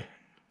red.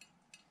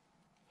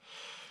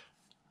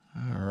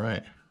 All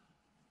right.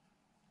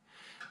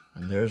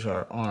 And there's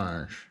our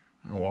orange.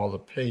 And while the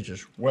page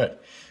is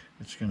wet,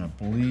 it's going to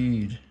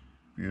bleed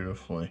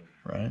beautifully,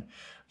 right?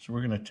 So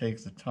we're going to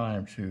take the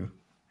time to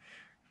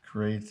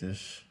create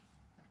this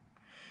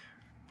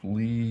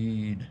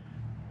bleed.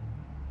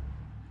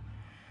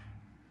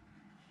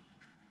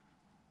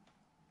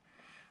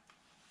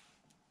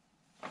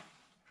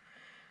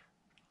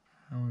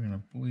 And we're going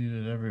to bleed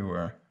it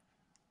everywhere.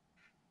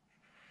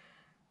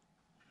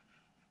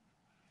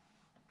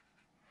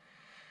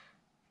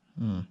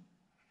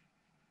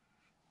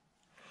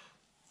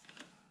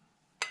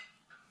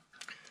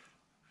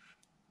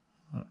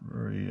 Not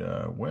very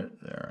wet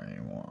there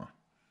anymore.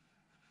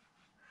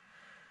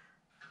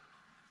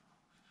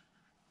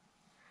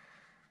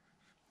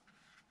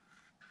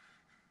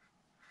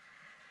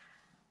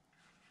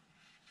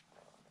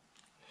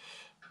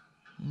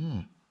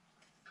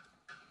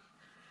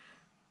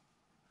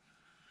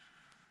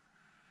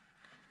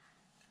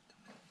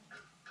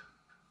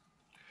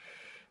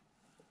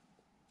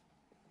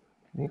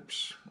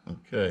 Whoops.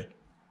 Okay.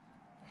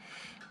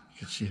 You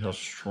can see how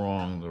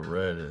strong the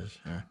red is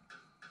here.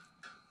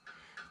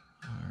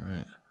 All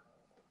right.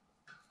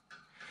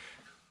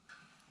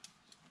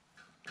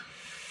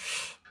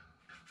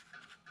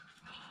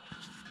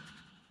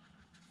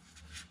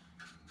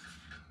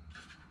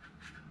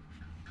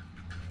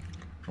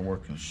 I'm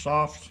working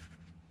soft.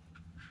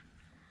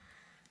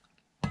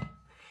 I'm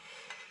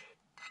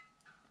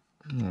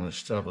going to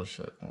establish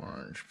that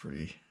orange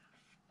pretty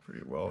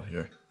well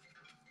here.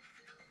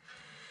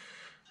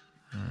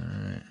 All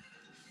right.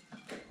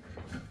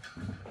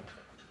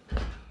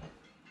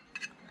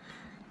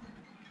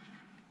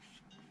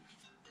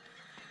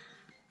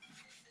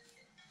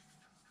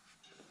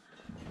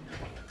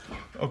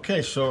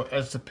 Okay, so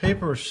as the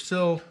paper is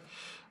still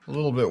a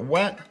little bit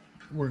wet,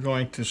 we're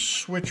going to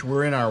switch.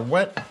 We're in our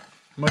wet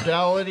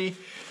modality,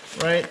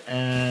 right?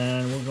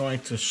 And we're going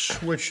to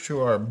switch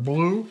to our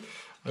blue.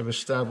 I've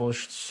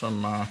established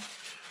some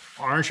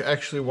orange.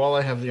 Actually, while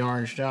I have the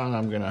orange down,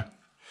 I'm going to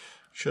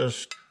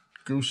just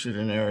goose it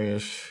in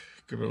areas,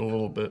 give it a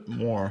little bit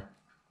more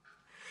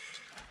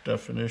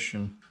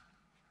definition.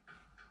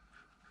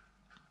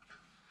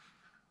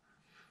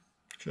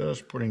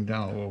 Just putting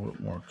down a little bit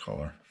more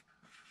color.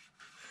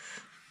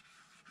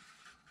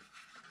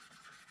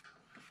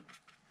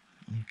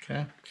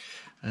 Okay,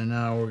 and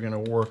now we're going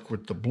to work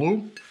with the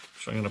blue.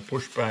 So I'm going to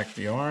push back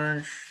the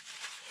orange.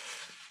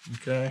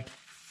 Okay,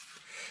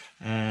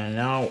 and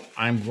now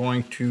I'm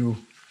going to,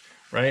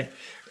 right,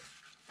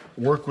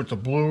 work with the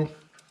blue.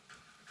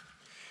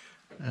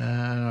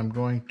 And I'm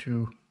going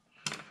to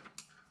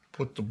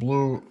put the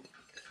blue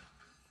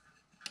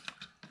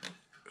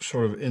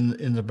sort of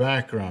in the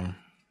background.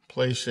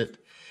 Place it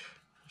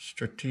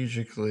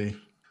strategically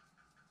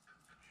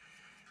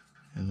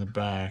in the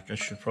back. I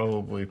should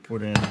probably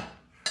put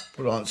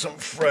on some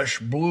fresh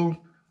blue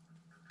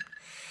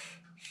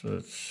so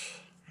it's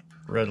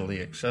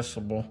readily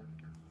accessible.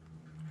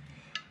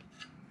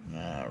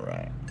 All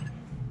right.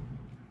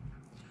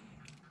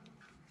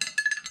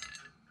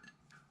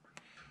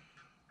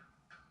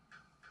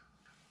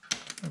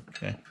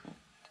 Okay.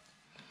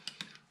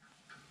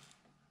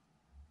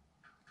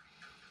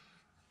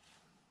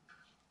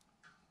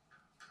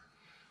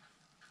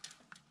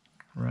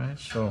 Right,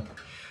 so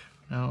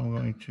now I'm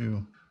going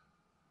to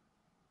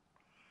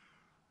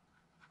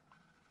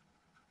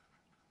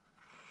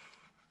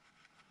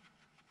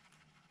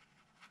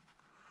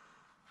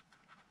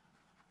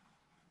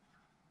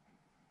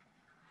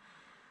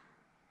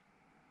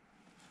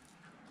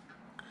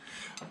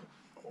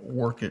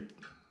work it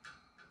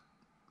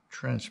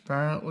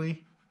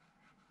transparently.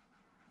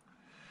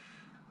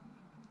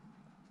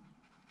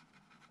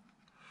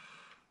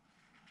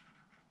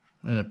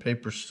 And the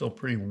paper's still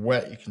pretty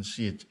wet. You can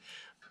see it,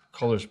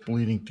 colors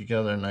bleeding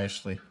together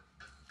nicely.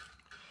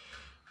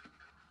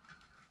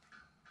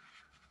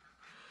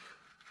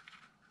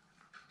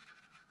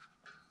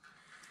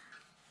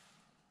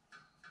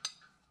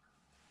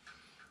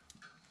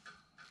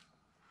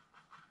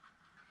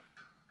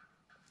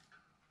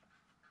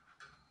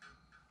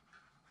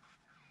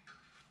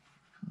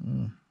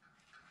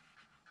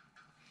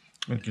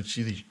 You can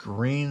see these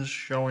greens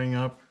showing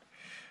up,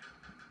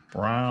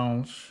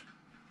 browns.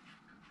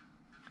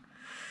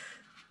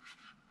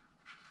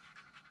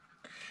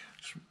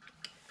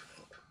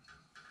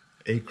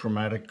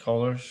 Achromatic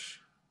colors,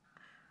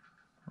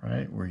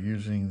 right? We're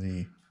using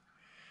the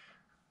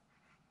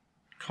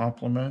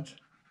complement,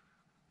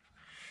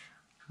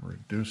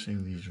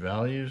 reducing these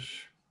values.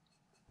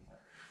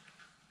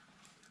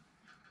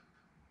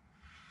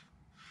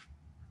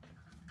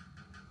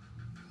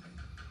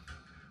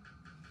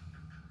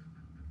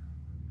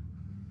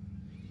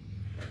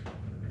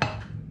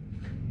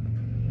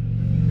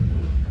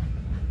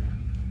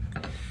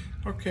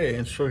 Okay,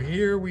 and so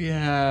here we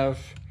have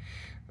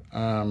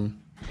the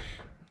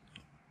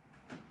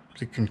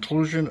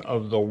conclusion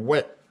of the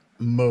wet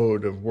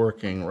mode of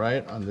working,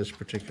 right, on this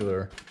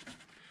particular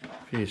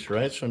piece,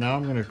 right? So now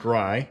I'm going to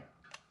dry.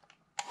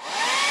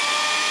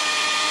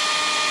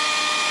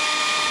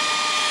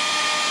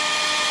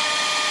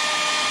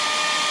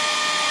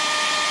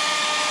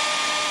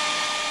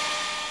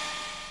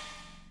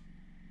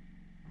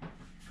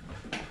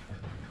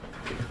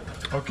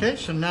 Okay,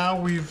 so now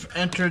we've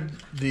entered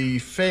the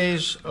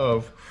phase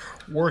of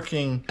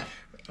working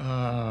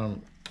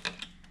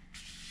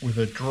with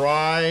a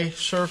dry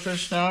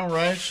surface now,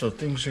 right? So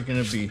things are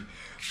going to be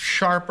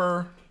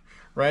sharper,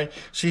 right?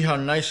 See how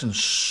nice and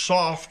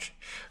soft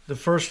the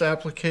first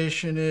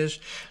application is?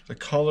 The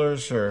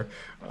colors are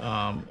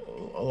a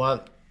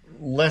lot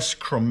less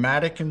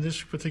chromatic in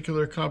this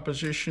particular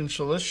composition.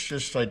 So let's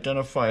just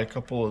identify a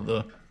couple of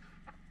the,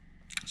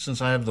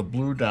 since I have the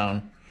blue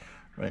down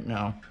right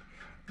now,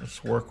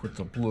 let's work with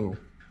the blue.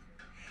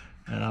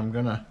 And I'm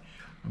gonna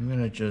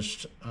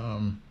just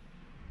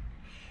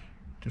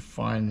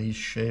define these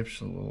shapes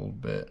a little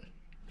bit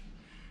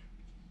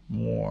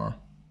more.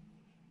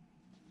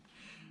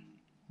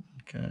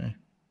 Okay.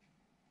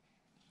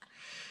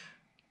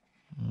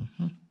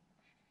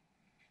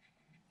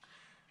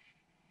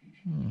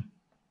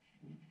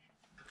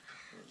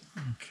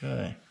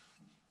 Okay.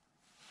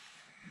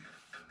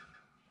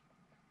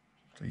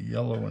 The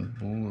yellow and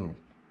blue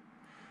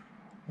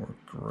work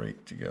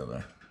great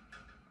together.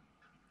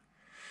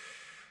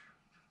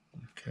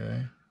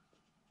 Okay.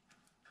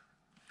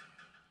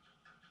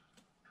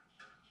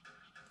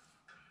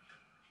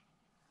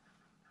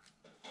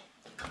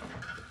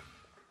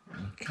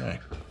 Okay,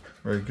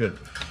 very good.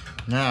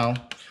 Now,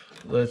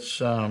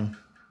 let's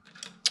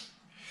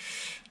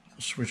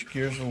switch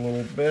gears a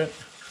little bit,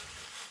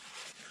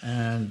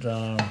 and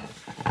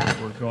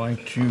we're going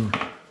to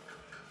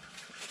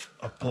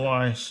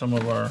apply some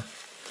of our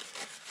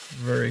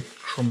very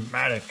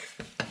chromatic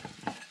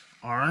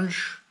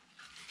orange.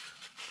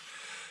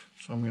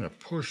 So I'm going to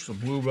push the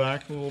blue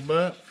back a little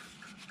bit.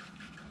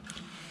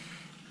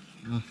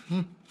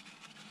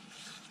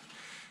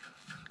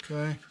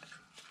 Okay.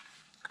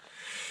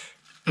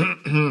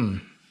 I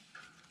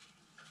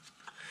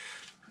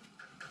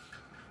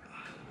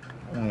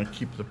want to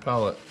keep the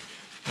palette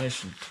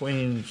nice and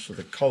clean so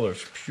the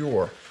color's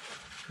pure,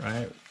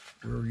 right?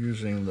 We're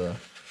using the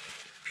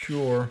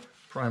pure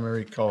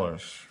primary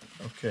colors.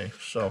 Okay,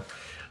 so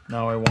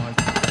now I want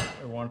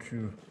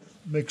to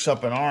mix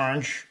up an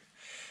orange.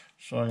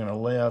 So I'm going to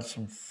lay out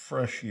some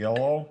fresh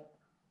yellow.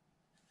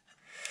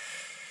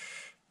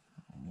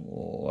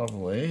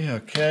 Lovely,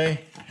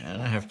 okay.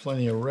 And I have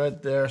plenty of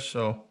red there,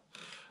 so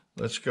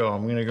let's go.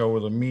 I'm going to go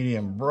with a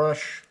medium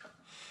brush.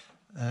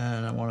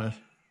 And I want to,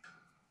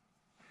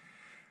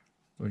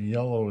 the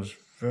yellow is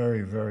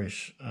very, very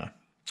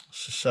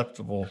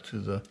susceptible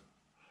to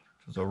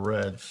the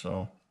red,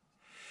 so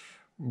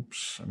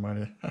oops, I might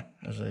have,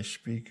 as I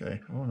speak,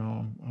 oh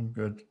no, I'm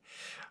good.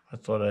 I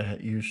thought I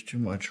had used too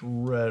much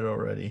red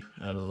already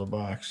out of the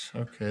box.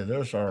 Okay,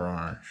 there's our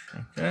orange,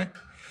 okay?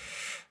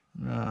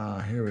 Now,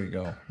 here we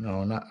go.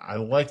 No, not, I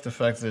like the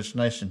fact that it's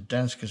nice and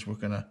dense because we're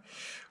going to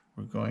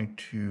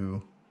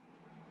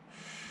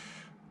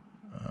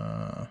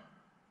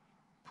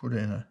put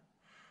in a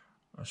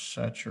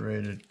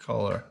saturated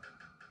color.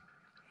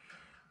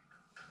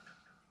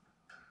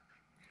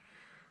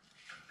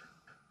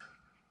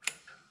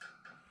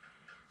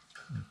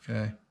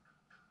 Okay.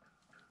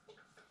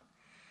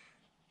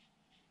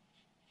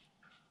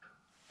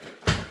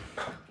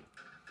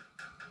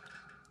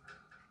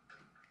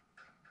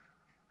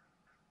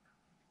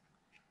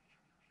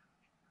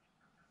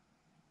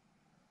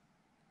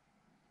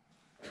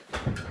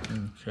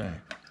 Okay.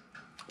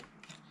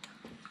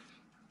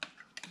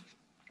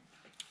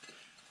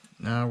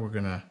 Now we're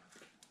going to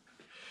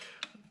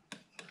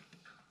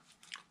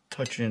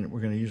touch in, we're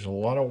going to use a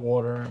lot of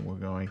water, and we're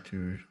going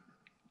to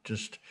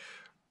just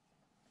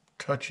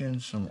touch in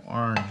some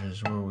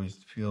oranges where we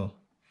feel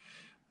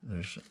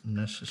there's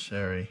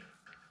necessary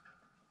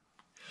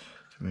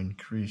to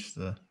increase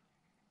the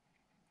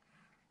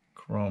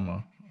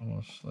chroma,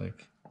 almost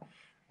like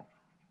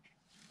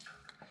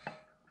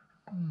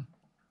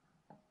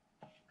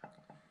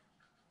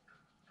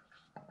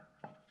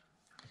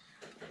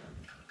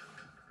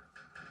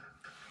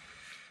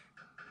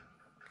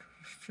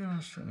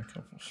just in a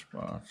couple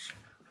spots.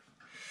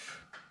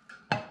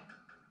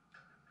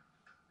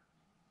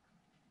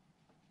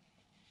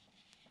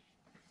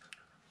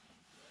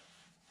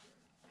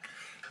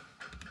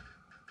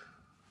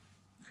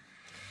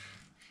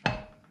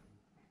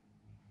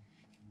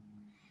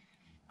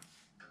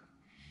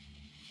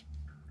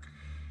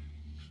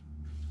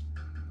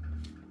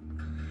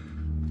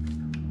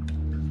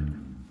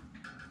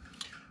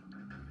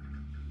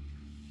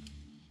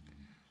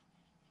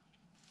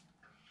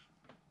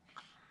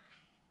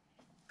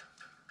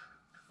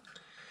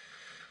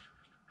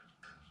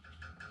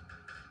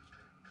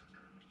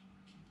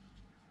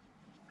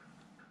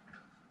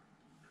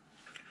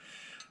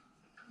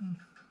 Okay.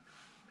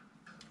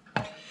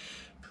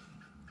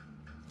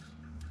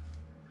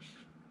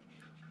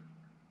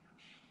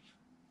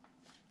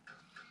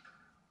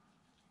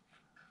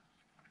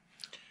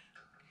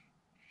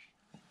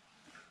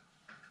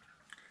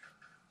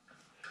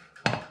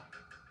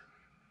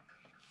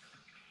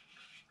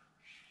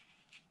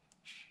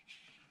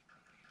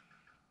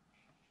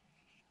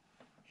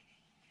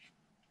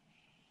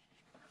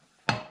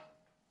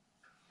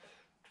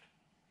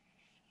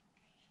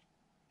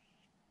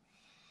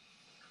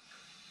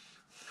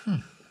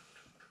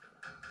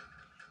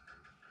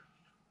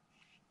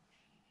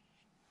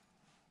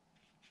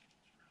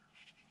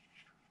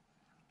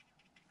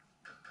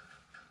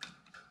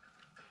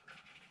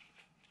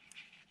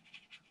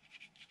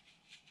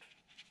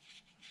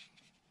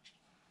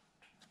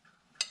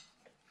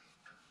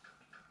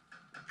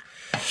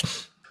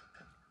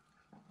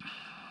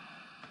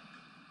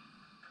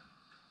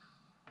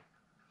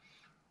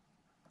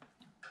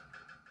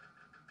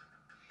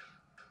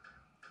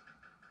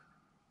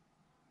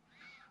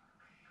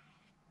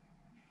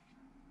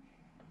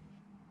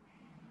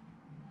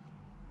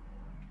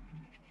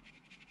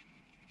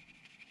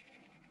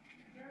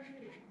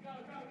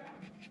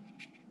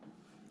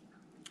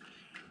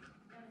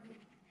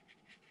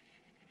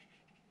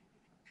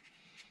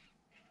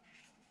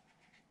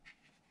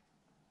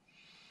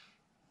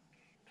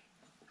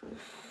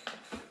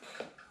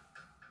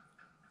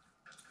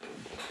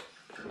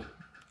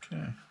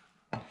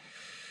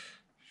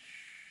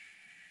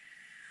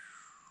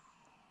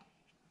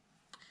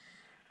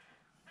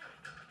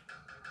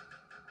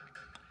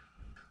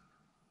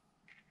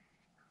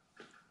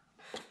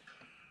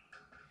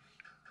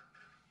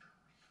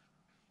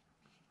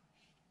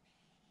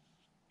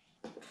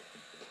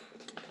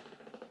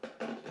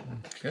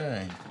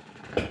 Okay.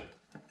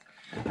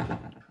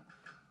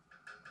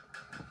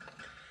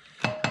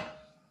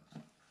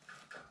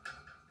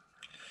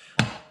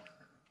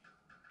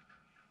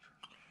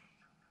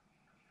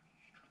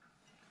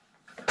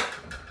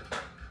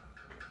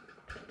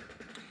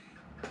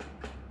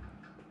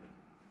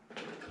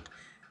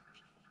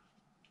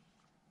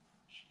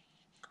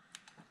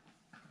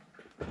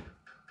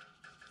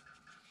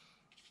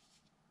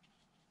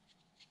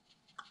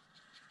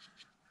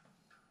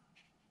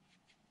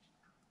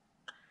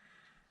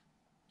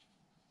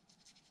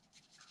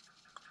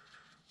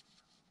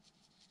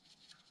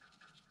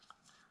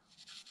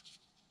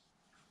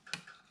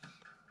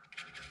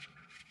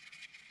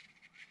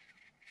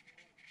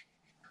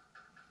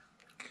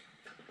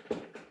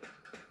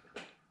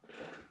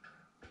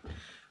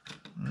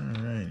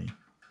 Alrighty.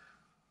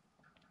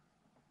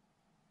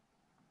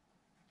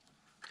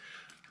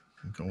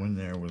 Go in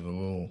there with a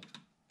little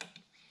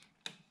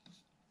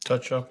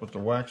touch up with the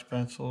wax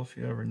pencil if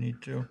you ever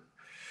need to.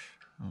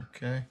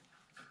 Okay.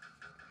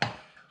 We'll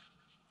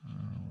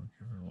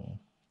give it a little.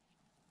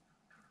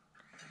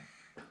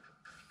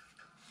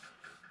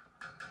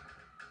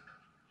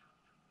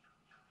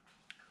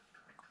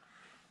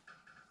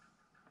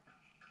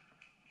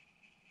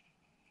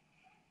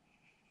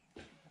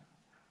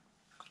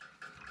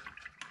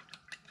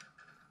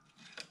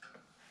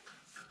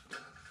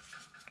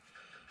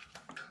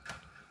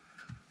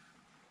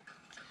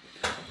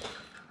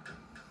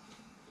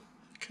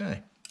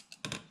 Okay.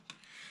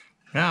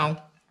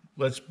 Now,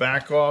 let's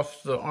back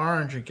off the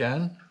orange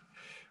again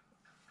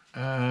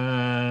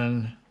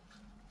and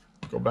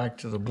go back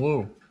to the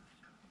blue.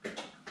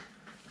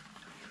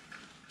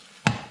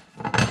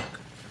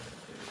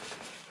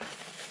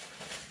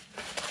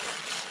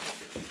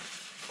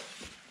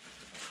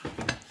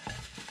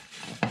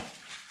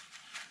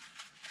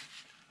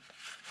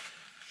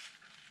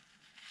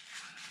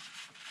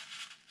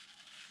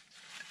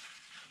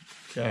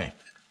 Okay.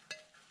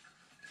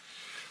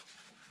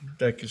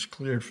 Deck is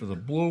cleared for the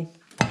blue.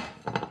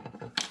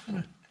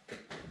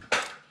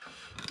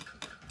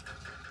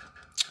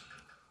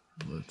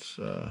 Let's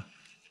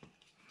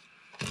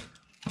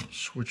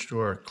switch to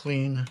our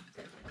clean.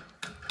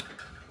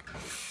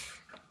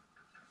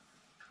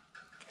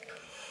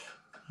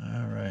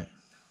 All right.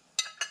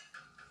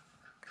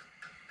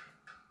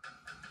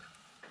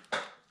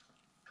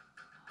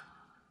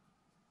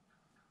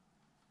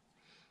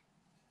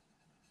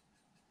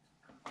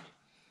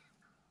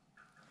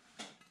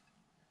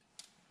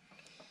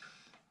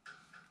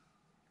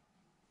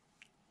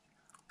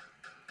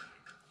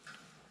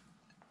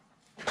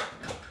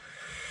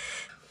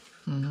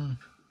 Mm-hmm.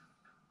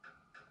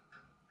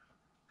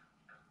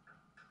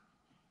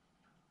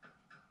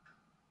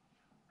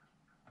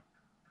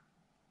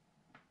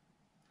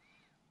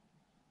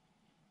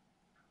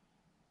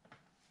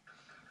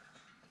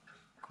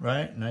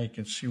 Right, now you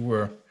can see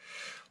where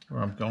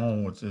I'm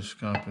going with this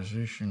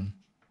composition.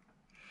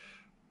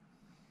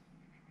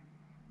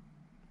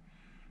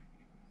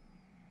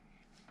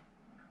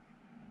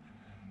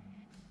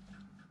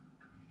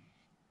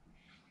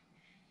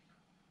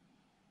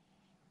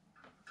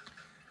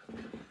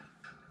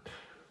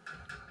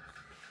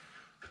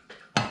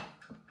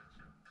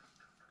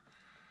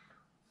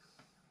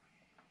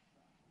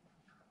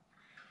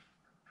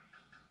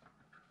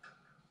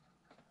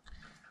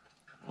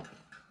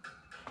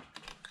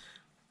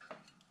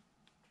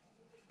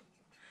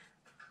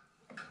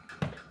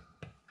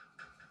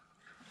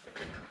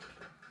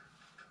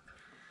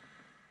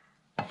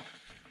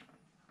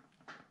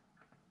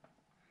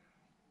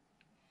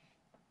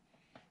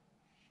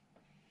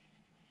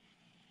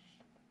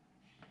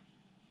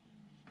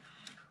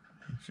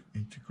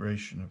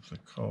 integration of the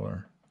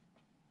color.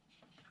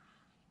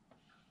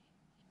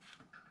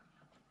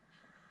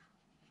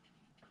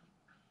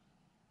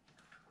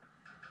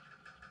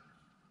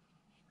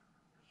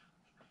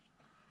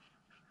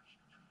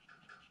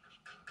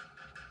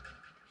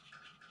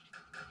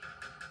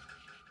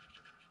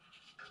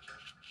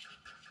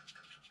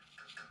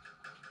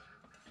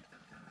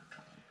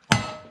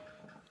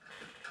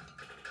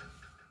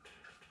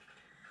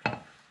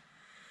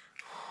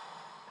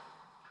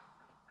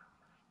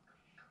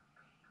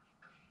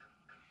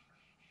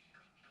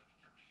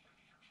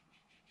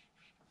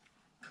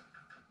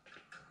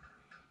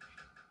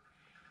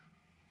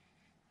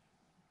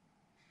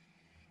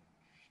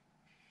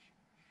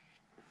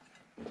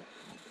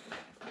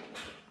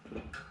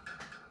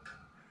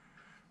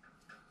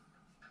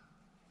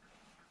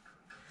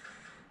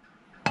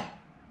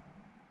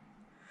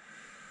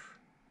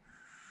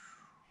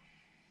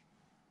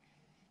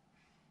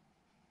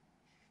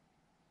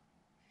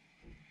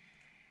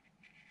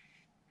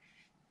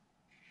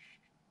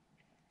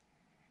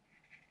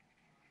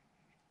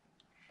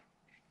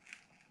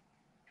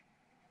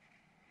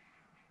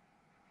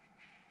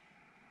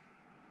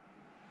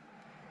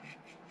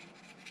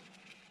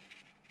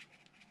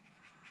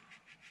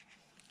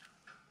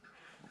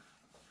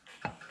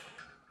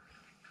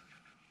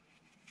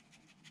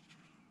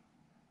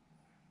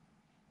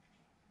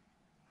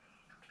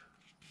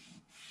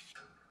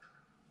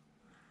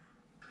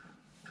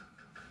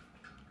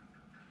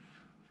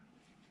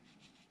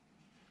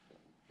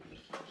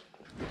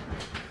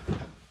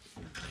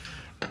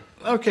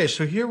 Okay,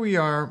 so here we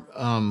are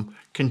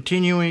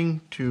continuing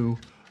to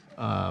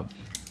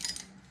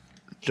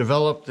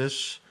develop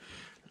this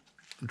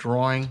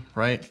drawing,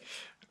 right?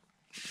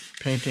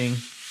 Painting.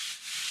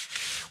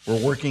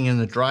 We're working in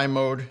the dry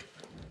mode,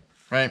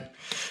 right?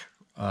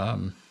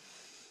 And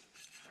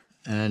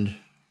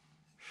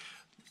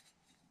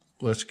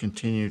let's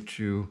continue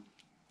to,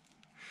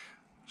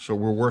 so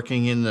we're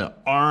working in the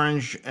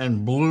orange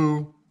and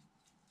blue.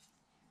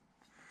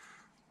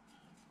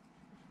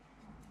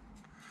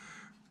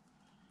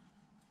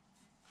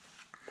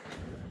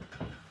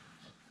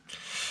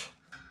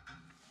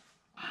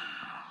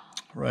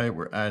 Right,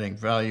 we're adding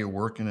value,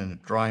 working in the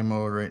dry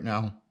mode right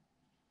now.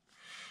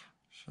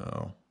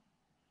 So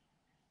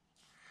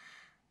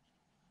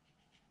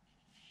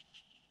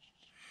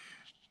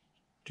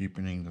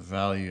deepening the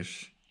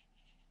values.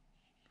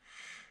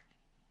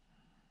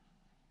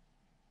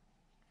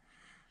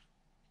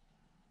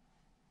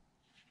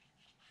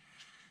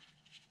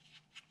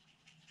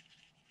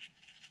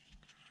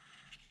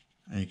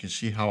 And you can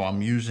see how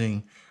I'm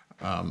using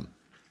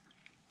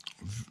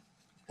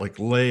like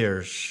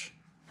layers,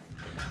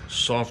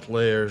 soft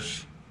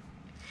layers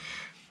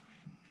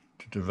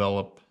to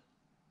develop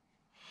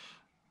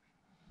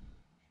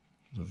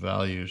the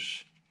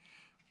values.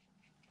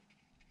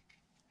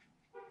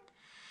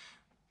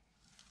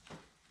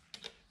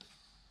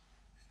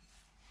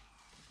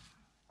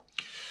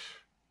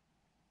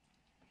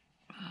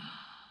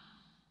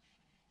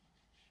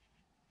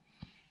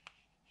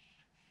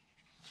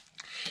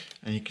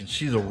 And you can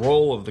see the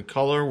role of the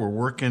color. We're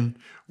working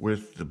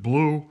with the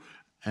blue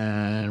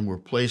and we're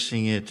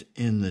placing it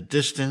in the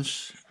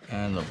distance,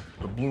 and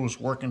the blue is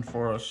working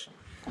for us,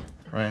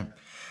 right?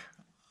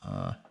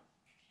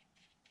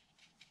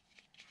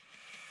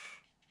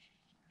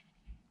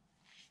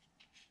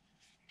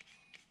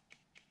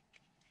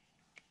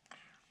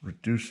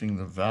 Reducing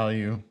the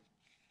value.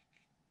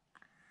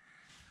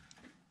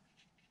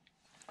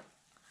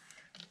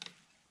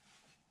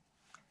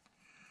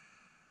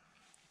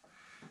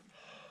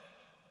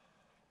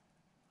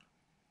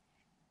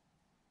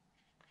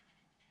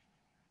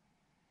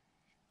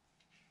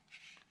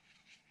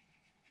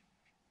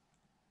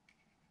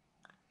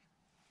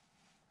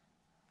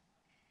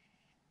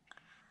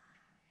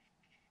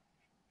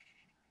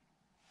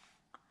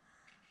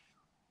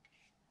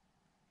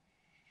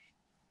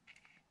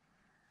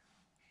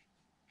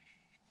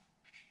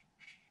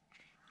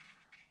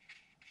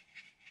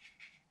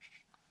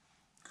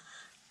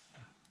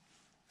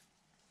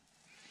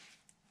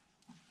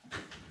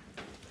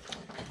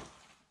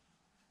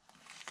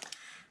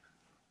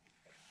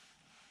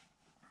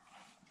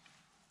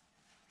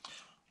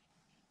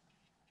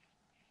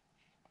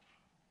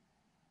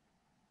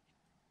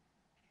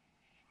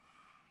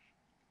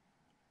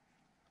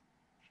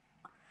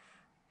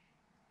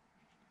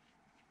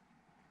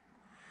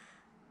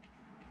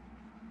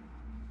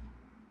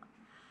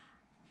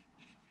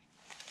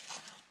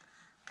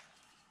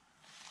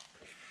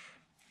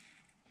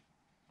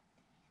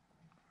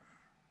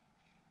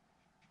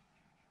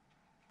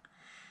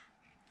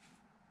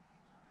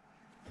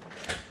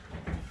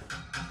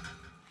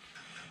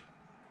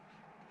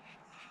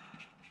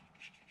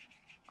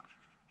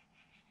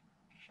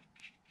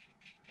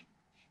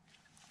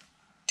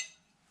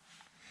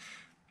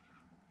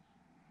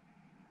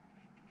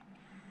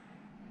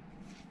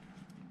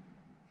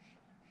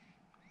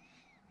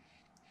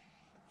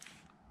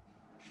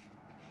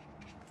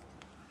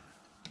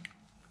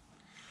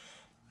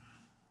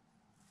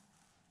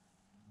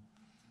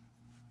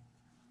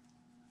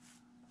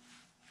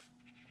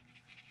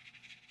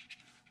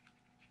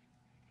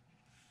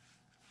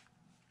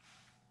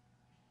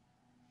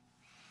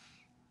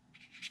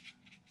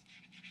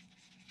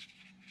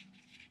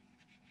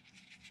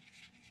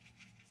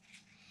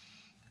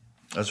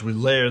 as we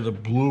layer the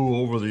blue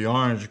over the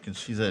orange, you can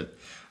see that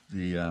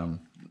the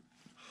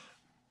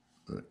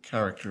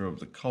character of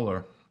the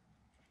color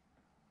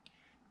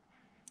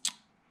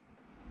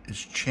is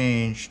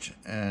changed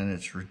and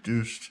it's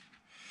reduced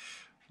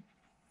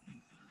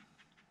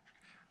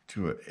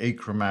to an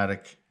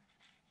achromatic,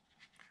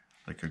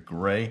 like a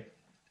gray.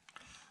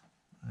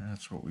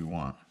 That's what we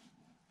want,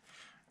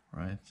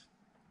 right?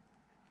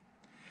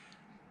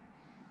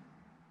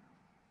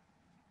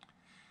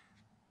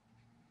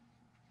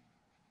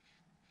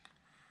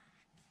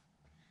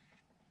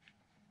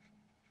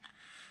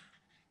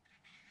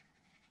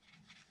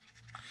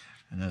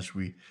 And as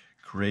we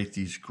create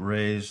these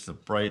grays, the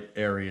bright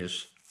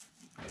areas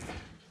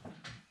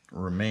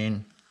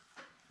remain.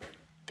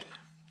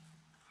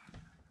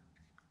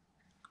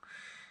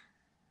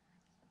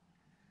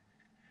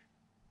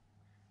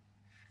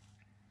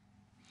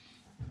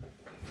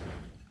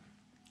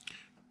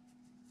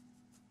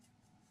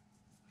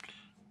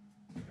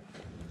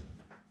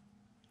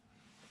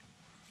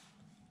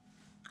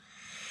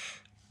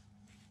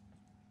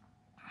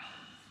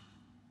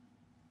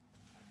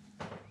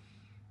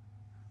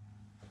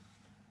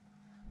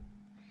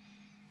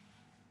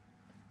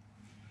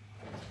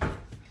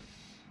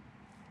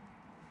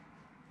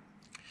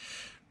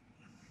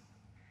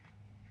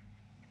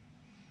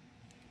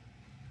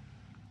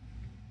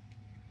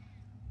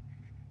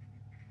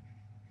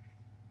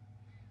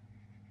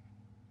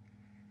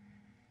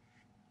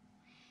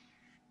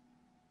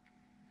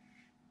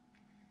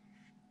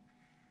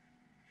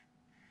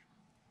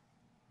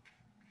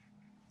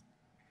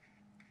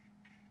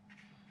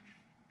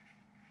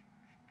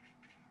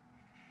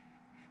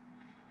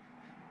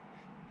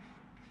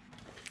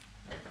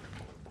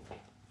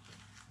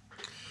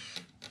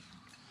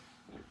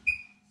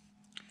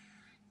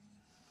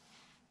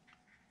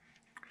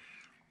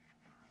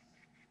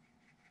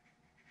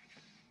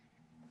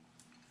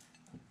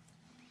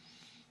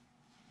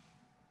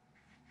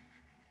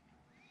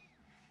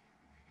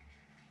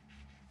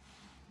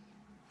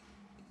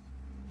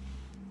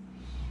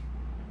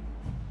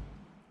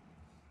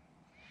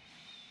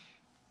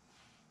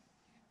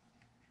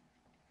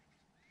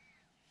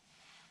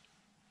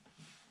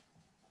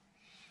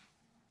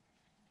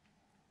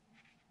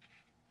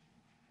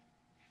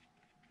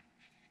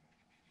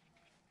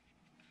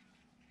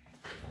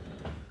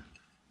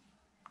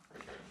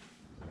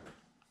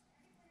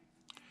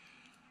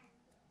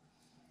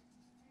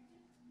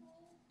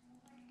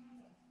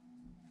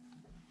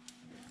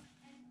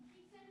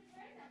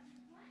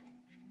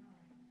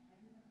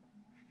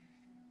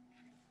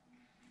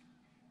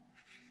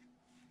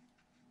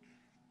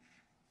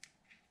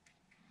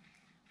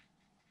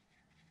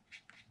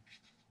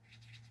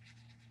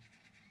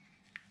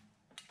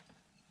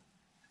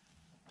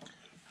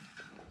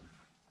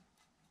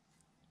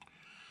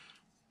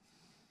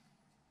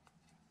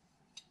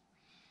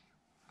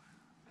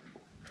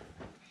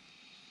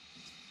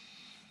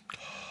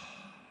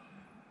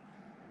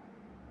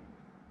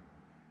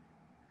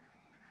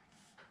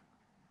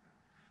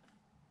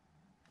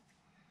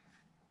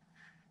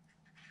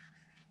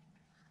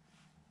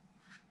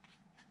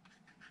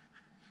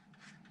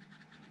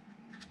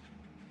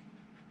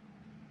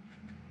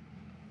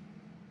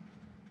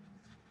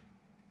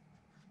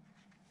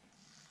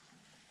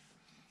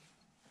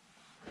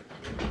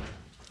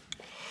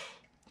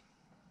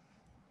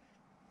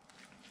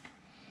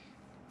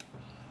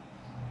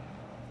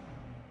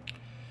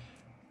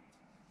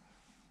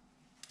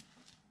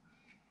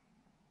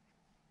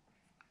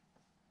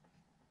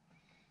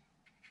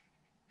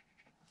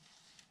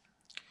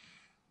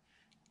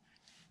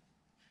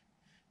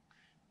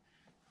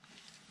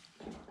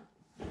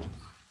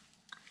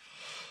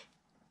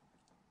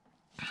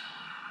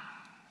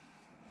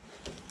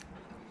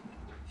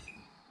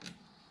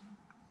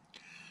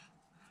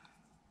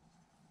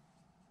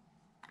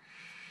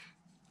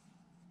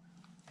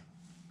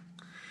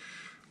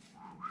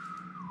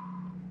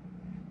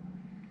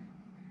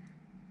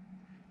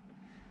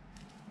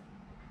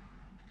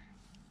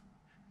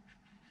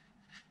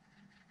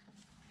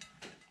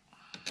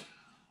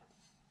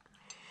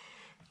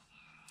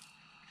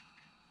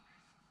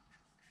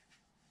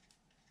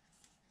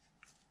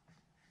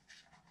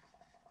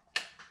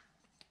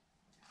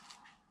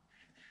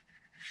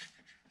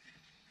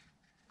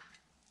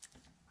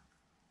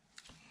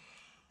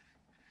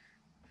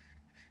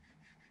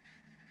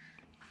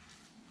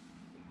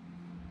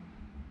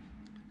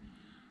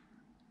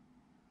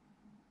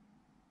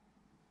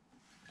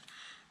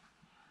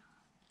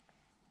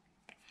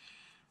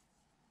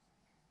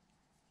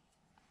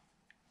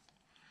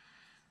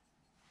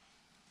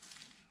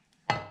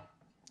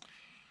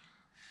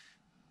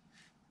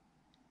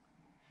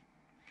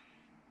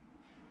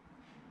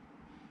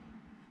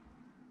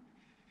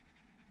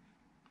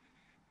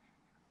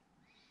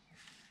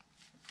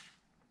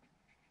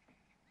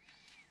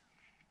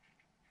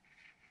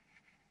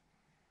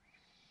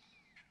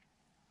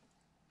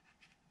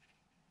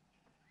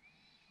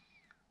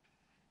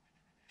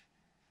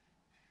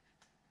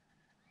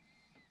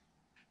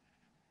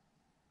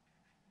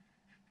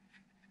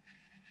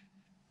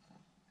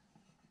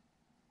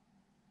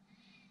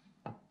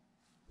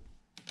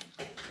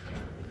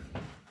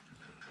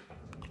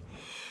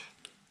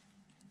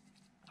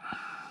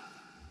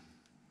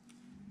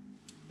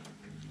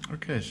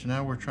 Okay, so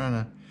now we're trying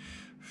to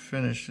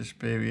finish this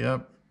baby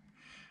up.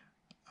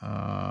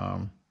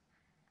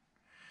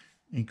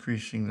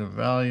 Increasing the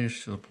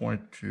values to the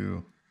point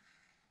to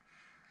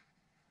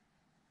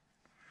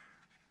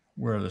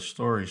where the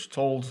story is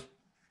told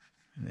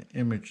and the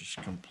image is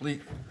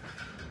complete.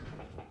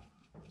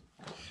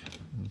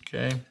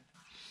 Okay.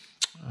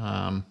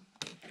 I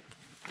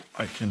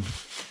can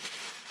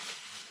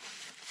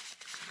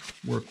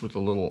work with a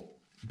little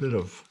bit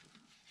of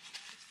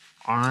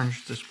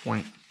orange at this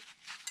point.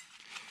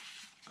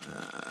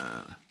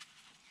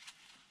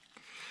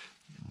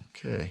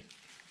 Okay.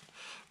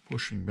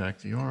 Pushing back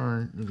the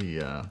orange,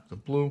 the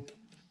blue,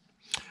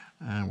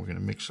 and we're going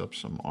to mix up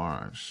some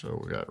orange. So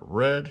we got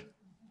red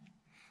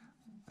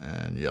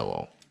and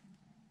yellow.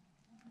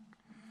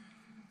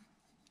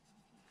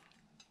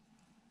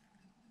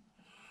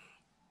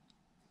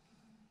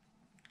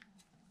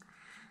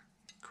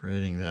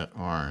 Creating that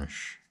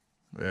orange.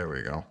 There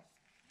we go.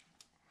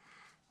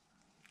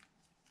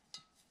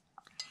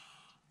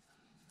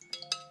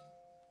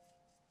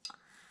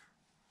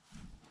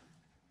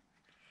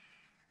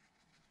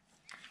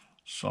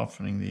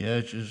 Softening the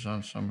edges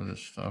on some of this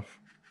stuff.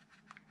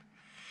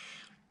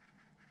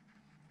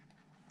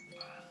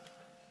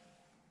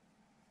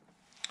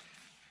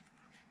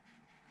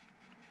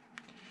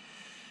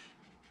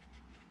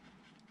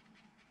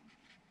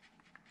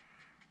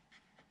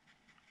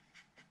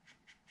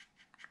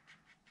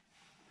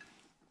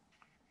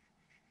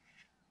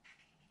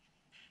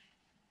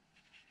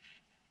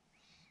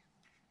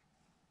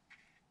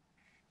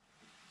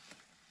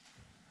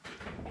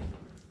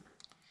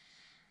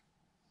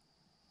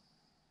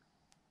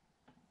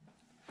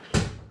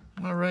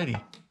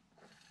 Alrighty.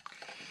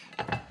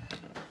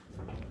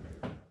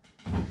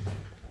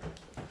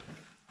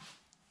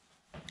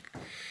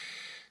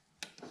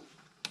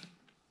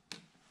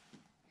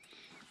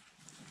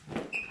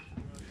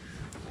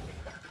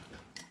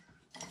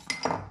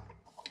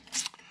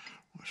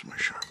 Where's my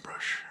sharp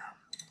brush?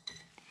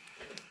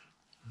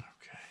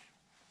 Okay.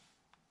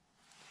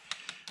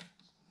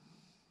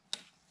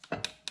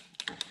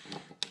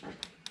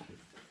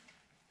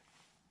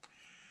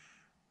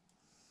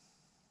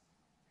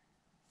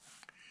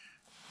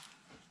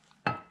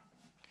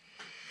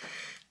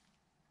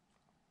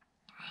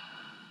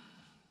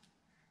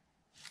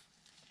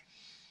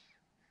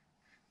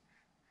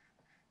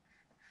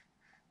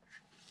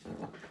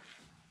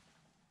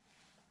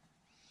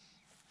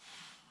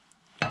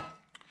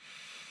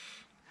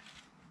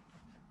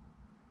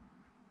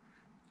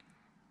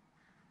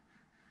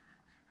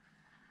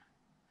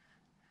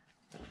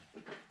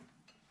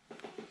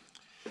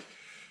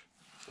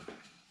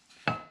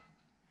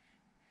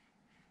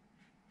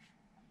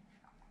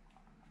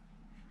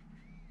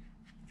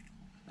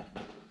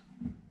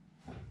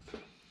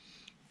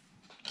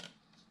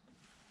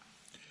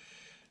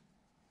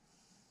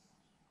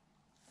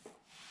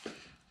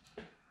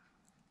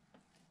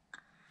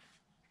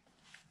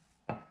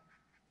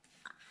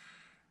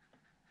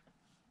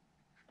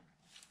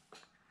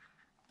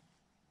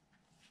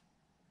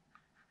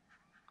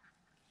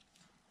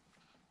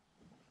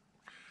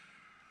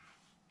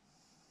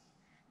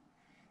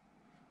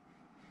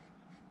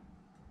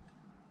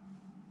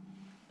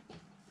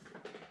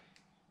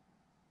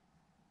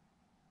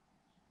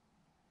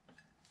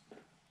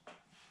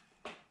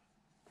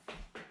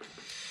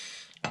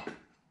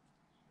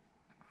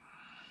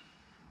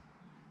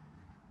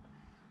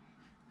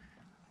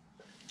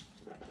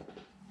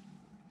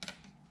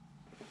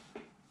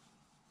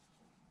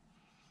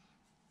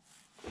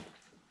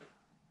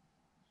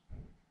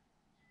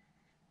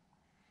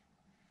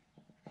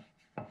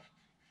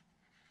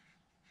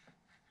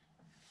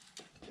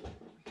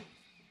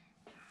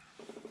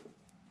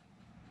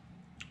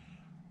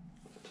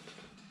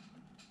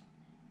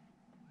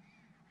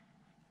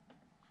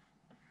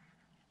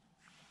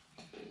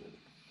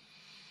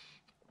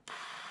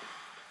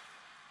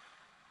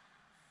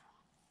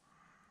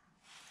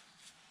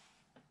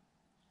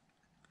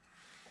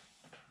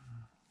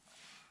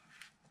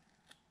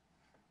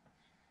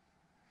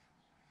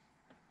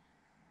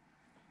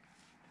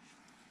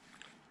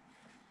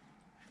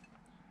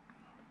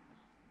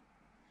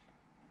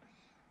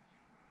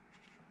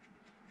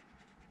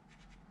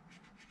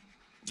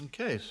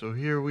 Okay, so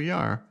here we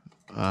are.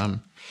 A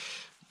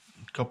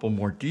couple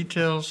more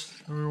details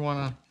that we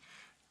want to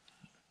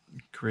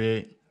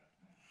create.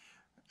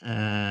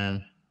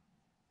 And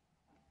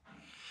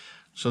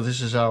so this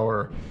is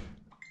our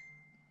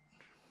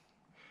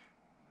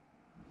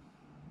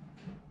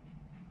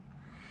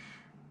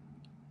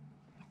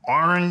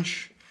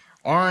orange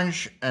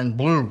and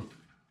blue,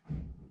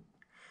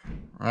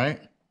 right?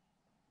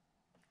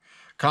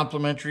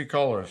 Complementary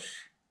colors.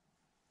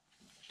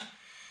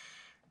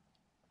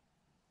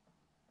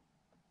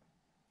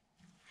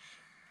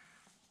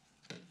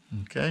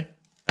 Okay.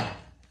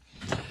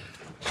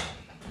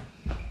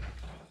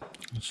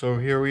 So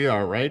here we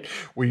are, right?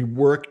 We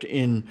worked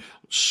in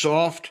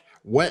soft,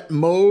 wet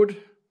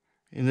mode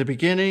in the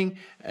beginning,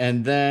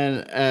 and then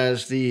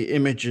as the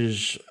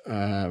images,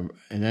 and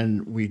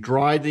then we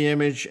dried the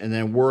image and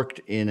then worked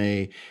in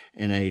a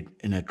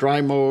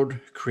dry mode,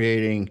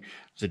 creating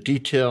the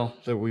detail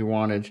that we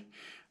wanted.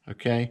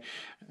 Okay,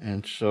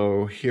 and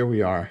so here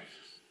we are,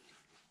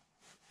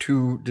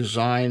 2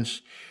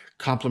 designs,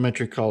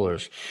 complementary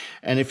colors.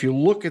 And if you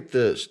look at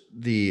the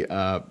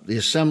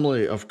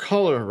assembly of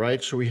color,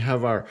 right? So we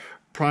have our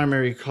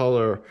primary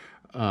color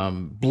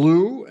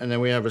blue, and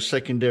then we have a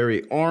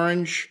secondary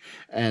orange,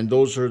 and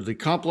those are the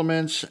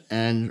complements.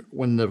 And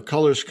when the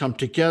colors come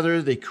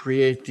together, they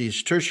create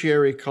these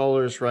tertiary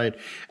colors, right?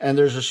 And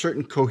there's a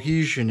certain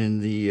cohesion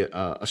in the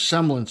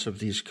assemblance of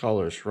these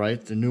colors,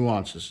 right? The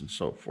nuances and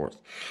so forth.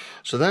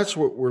 So that's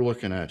what we're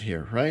looking at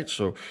here, right?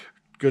 So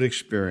good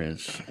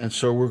experience. And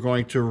so we're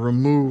going to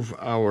remove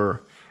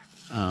our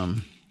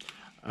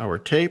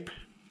tape.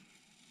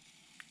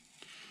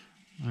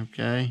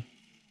 Okay,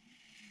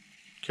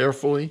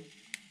 carefully.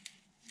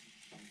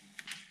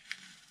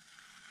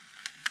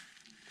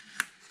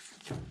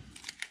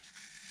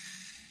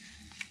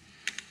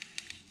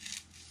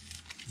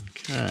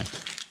 Okay.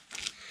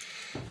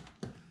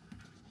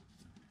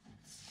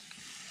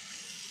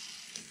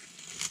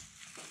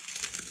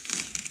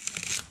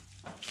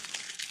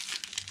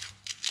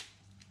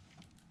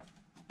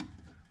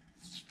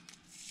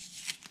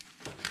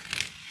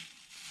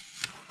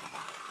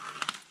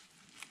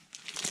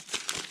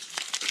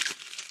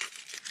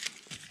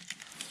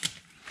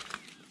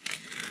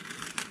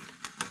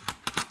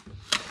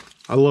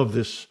 I love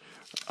this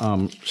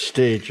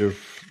stage of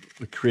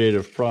the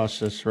creative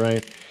process,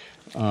 right?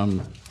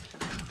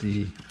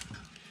 The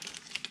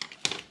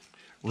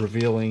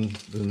revealing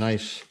the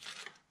nice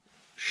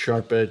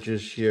sharp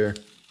edges here.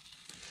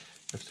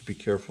 Have to be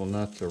careful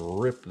not to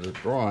rip the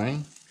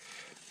drawing.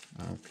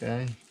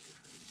 Okay.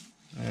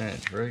 All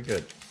right, very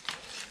good.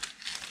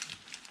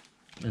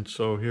 And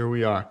so here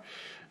we are.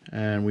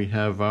 And we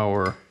have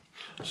our,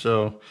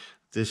 so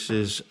this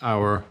is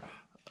our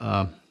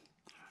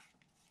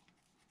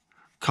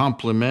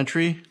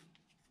complementary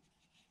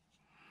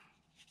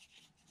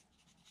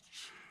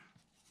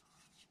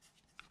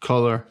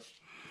color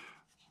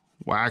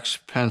wax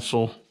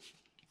pencil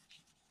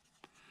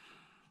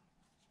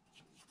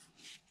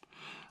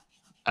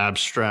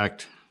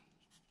abstract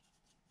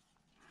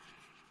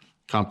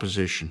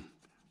composition.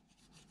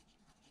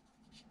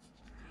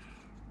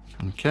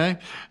 Okay,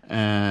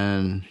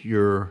 and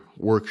your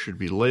work should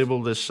be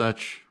labeled as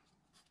such.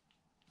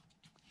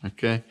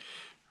 Okay,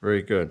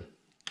 very good.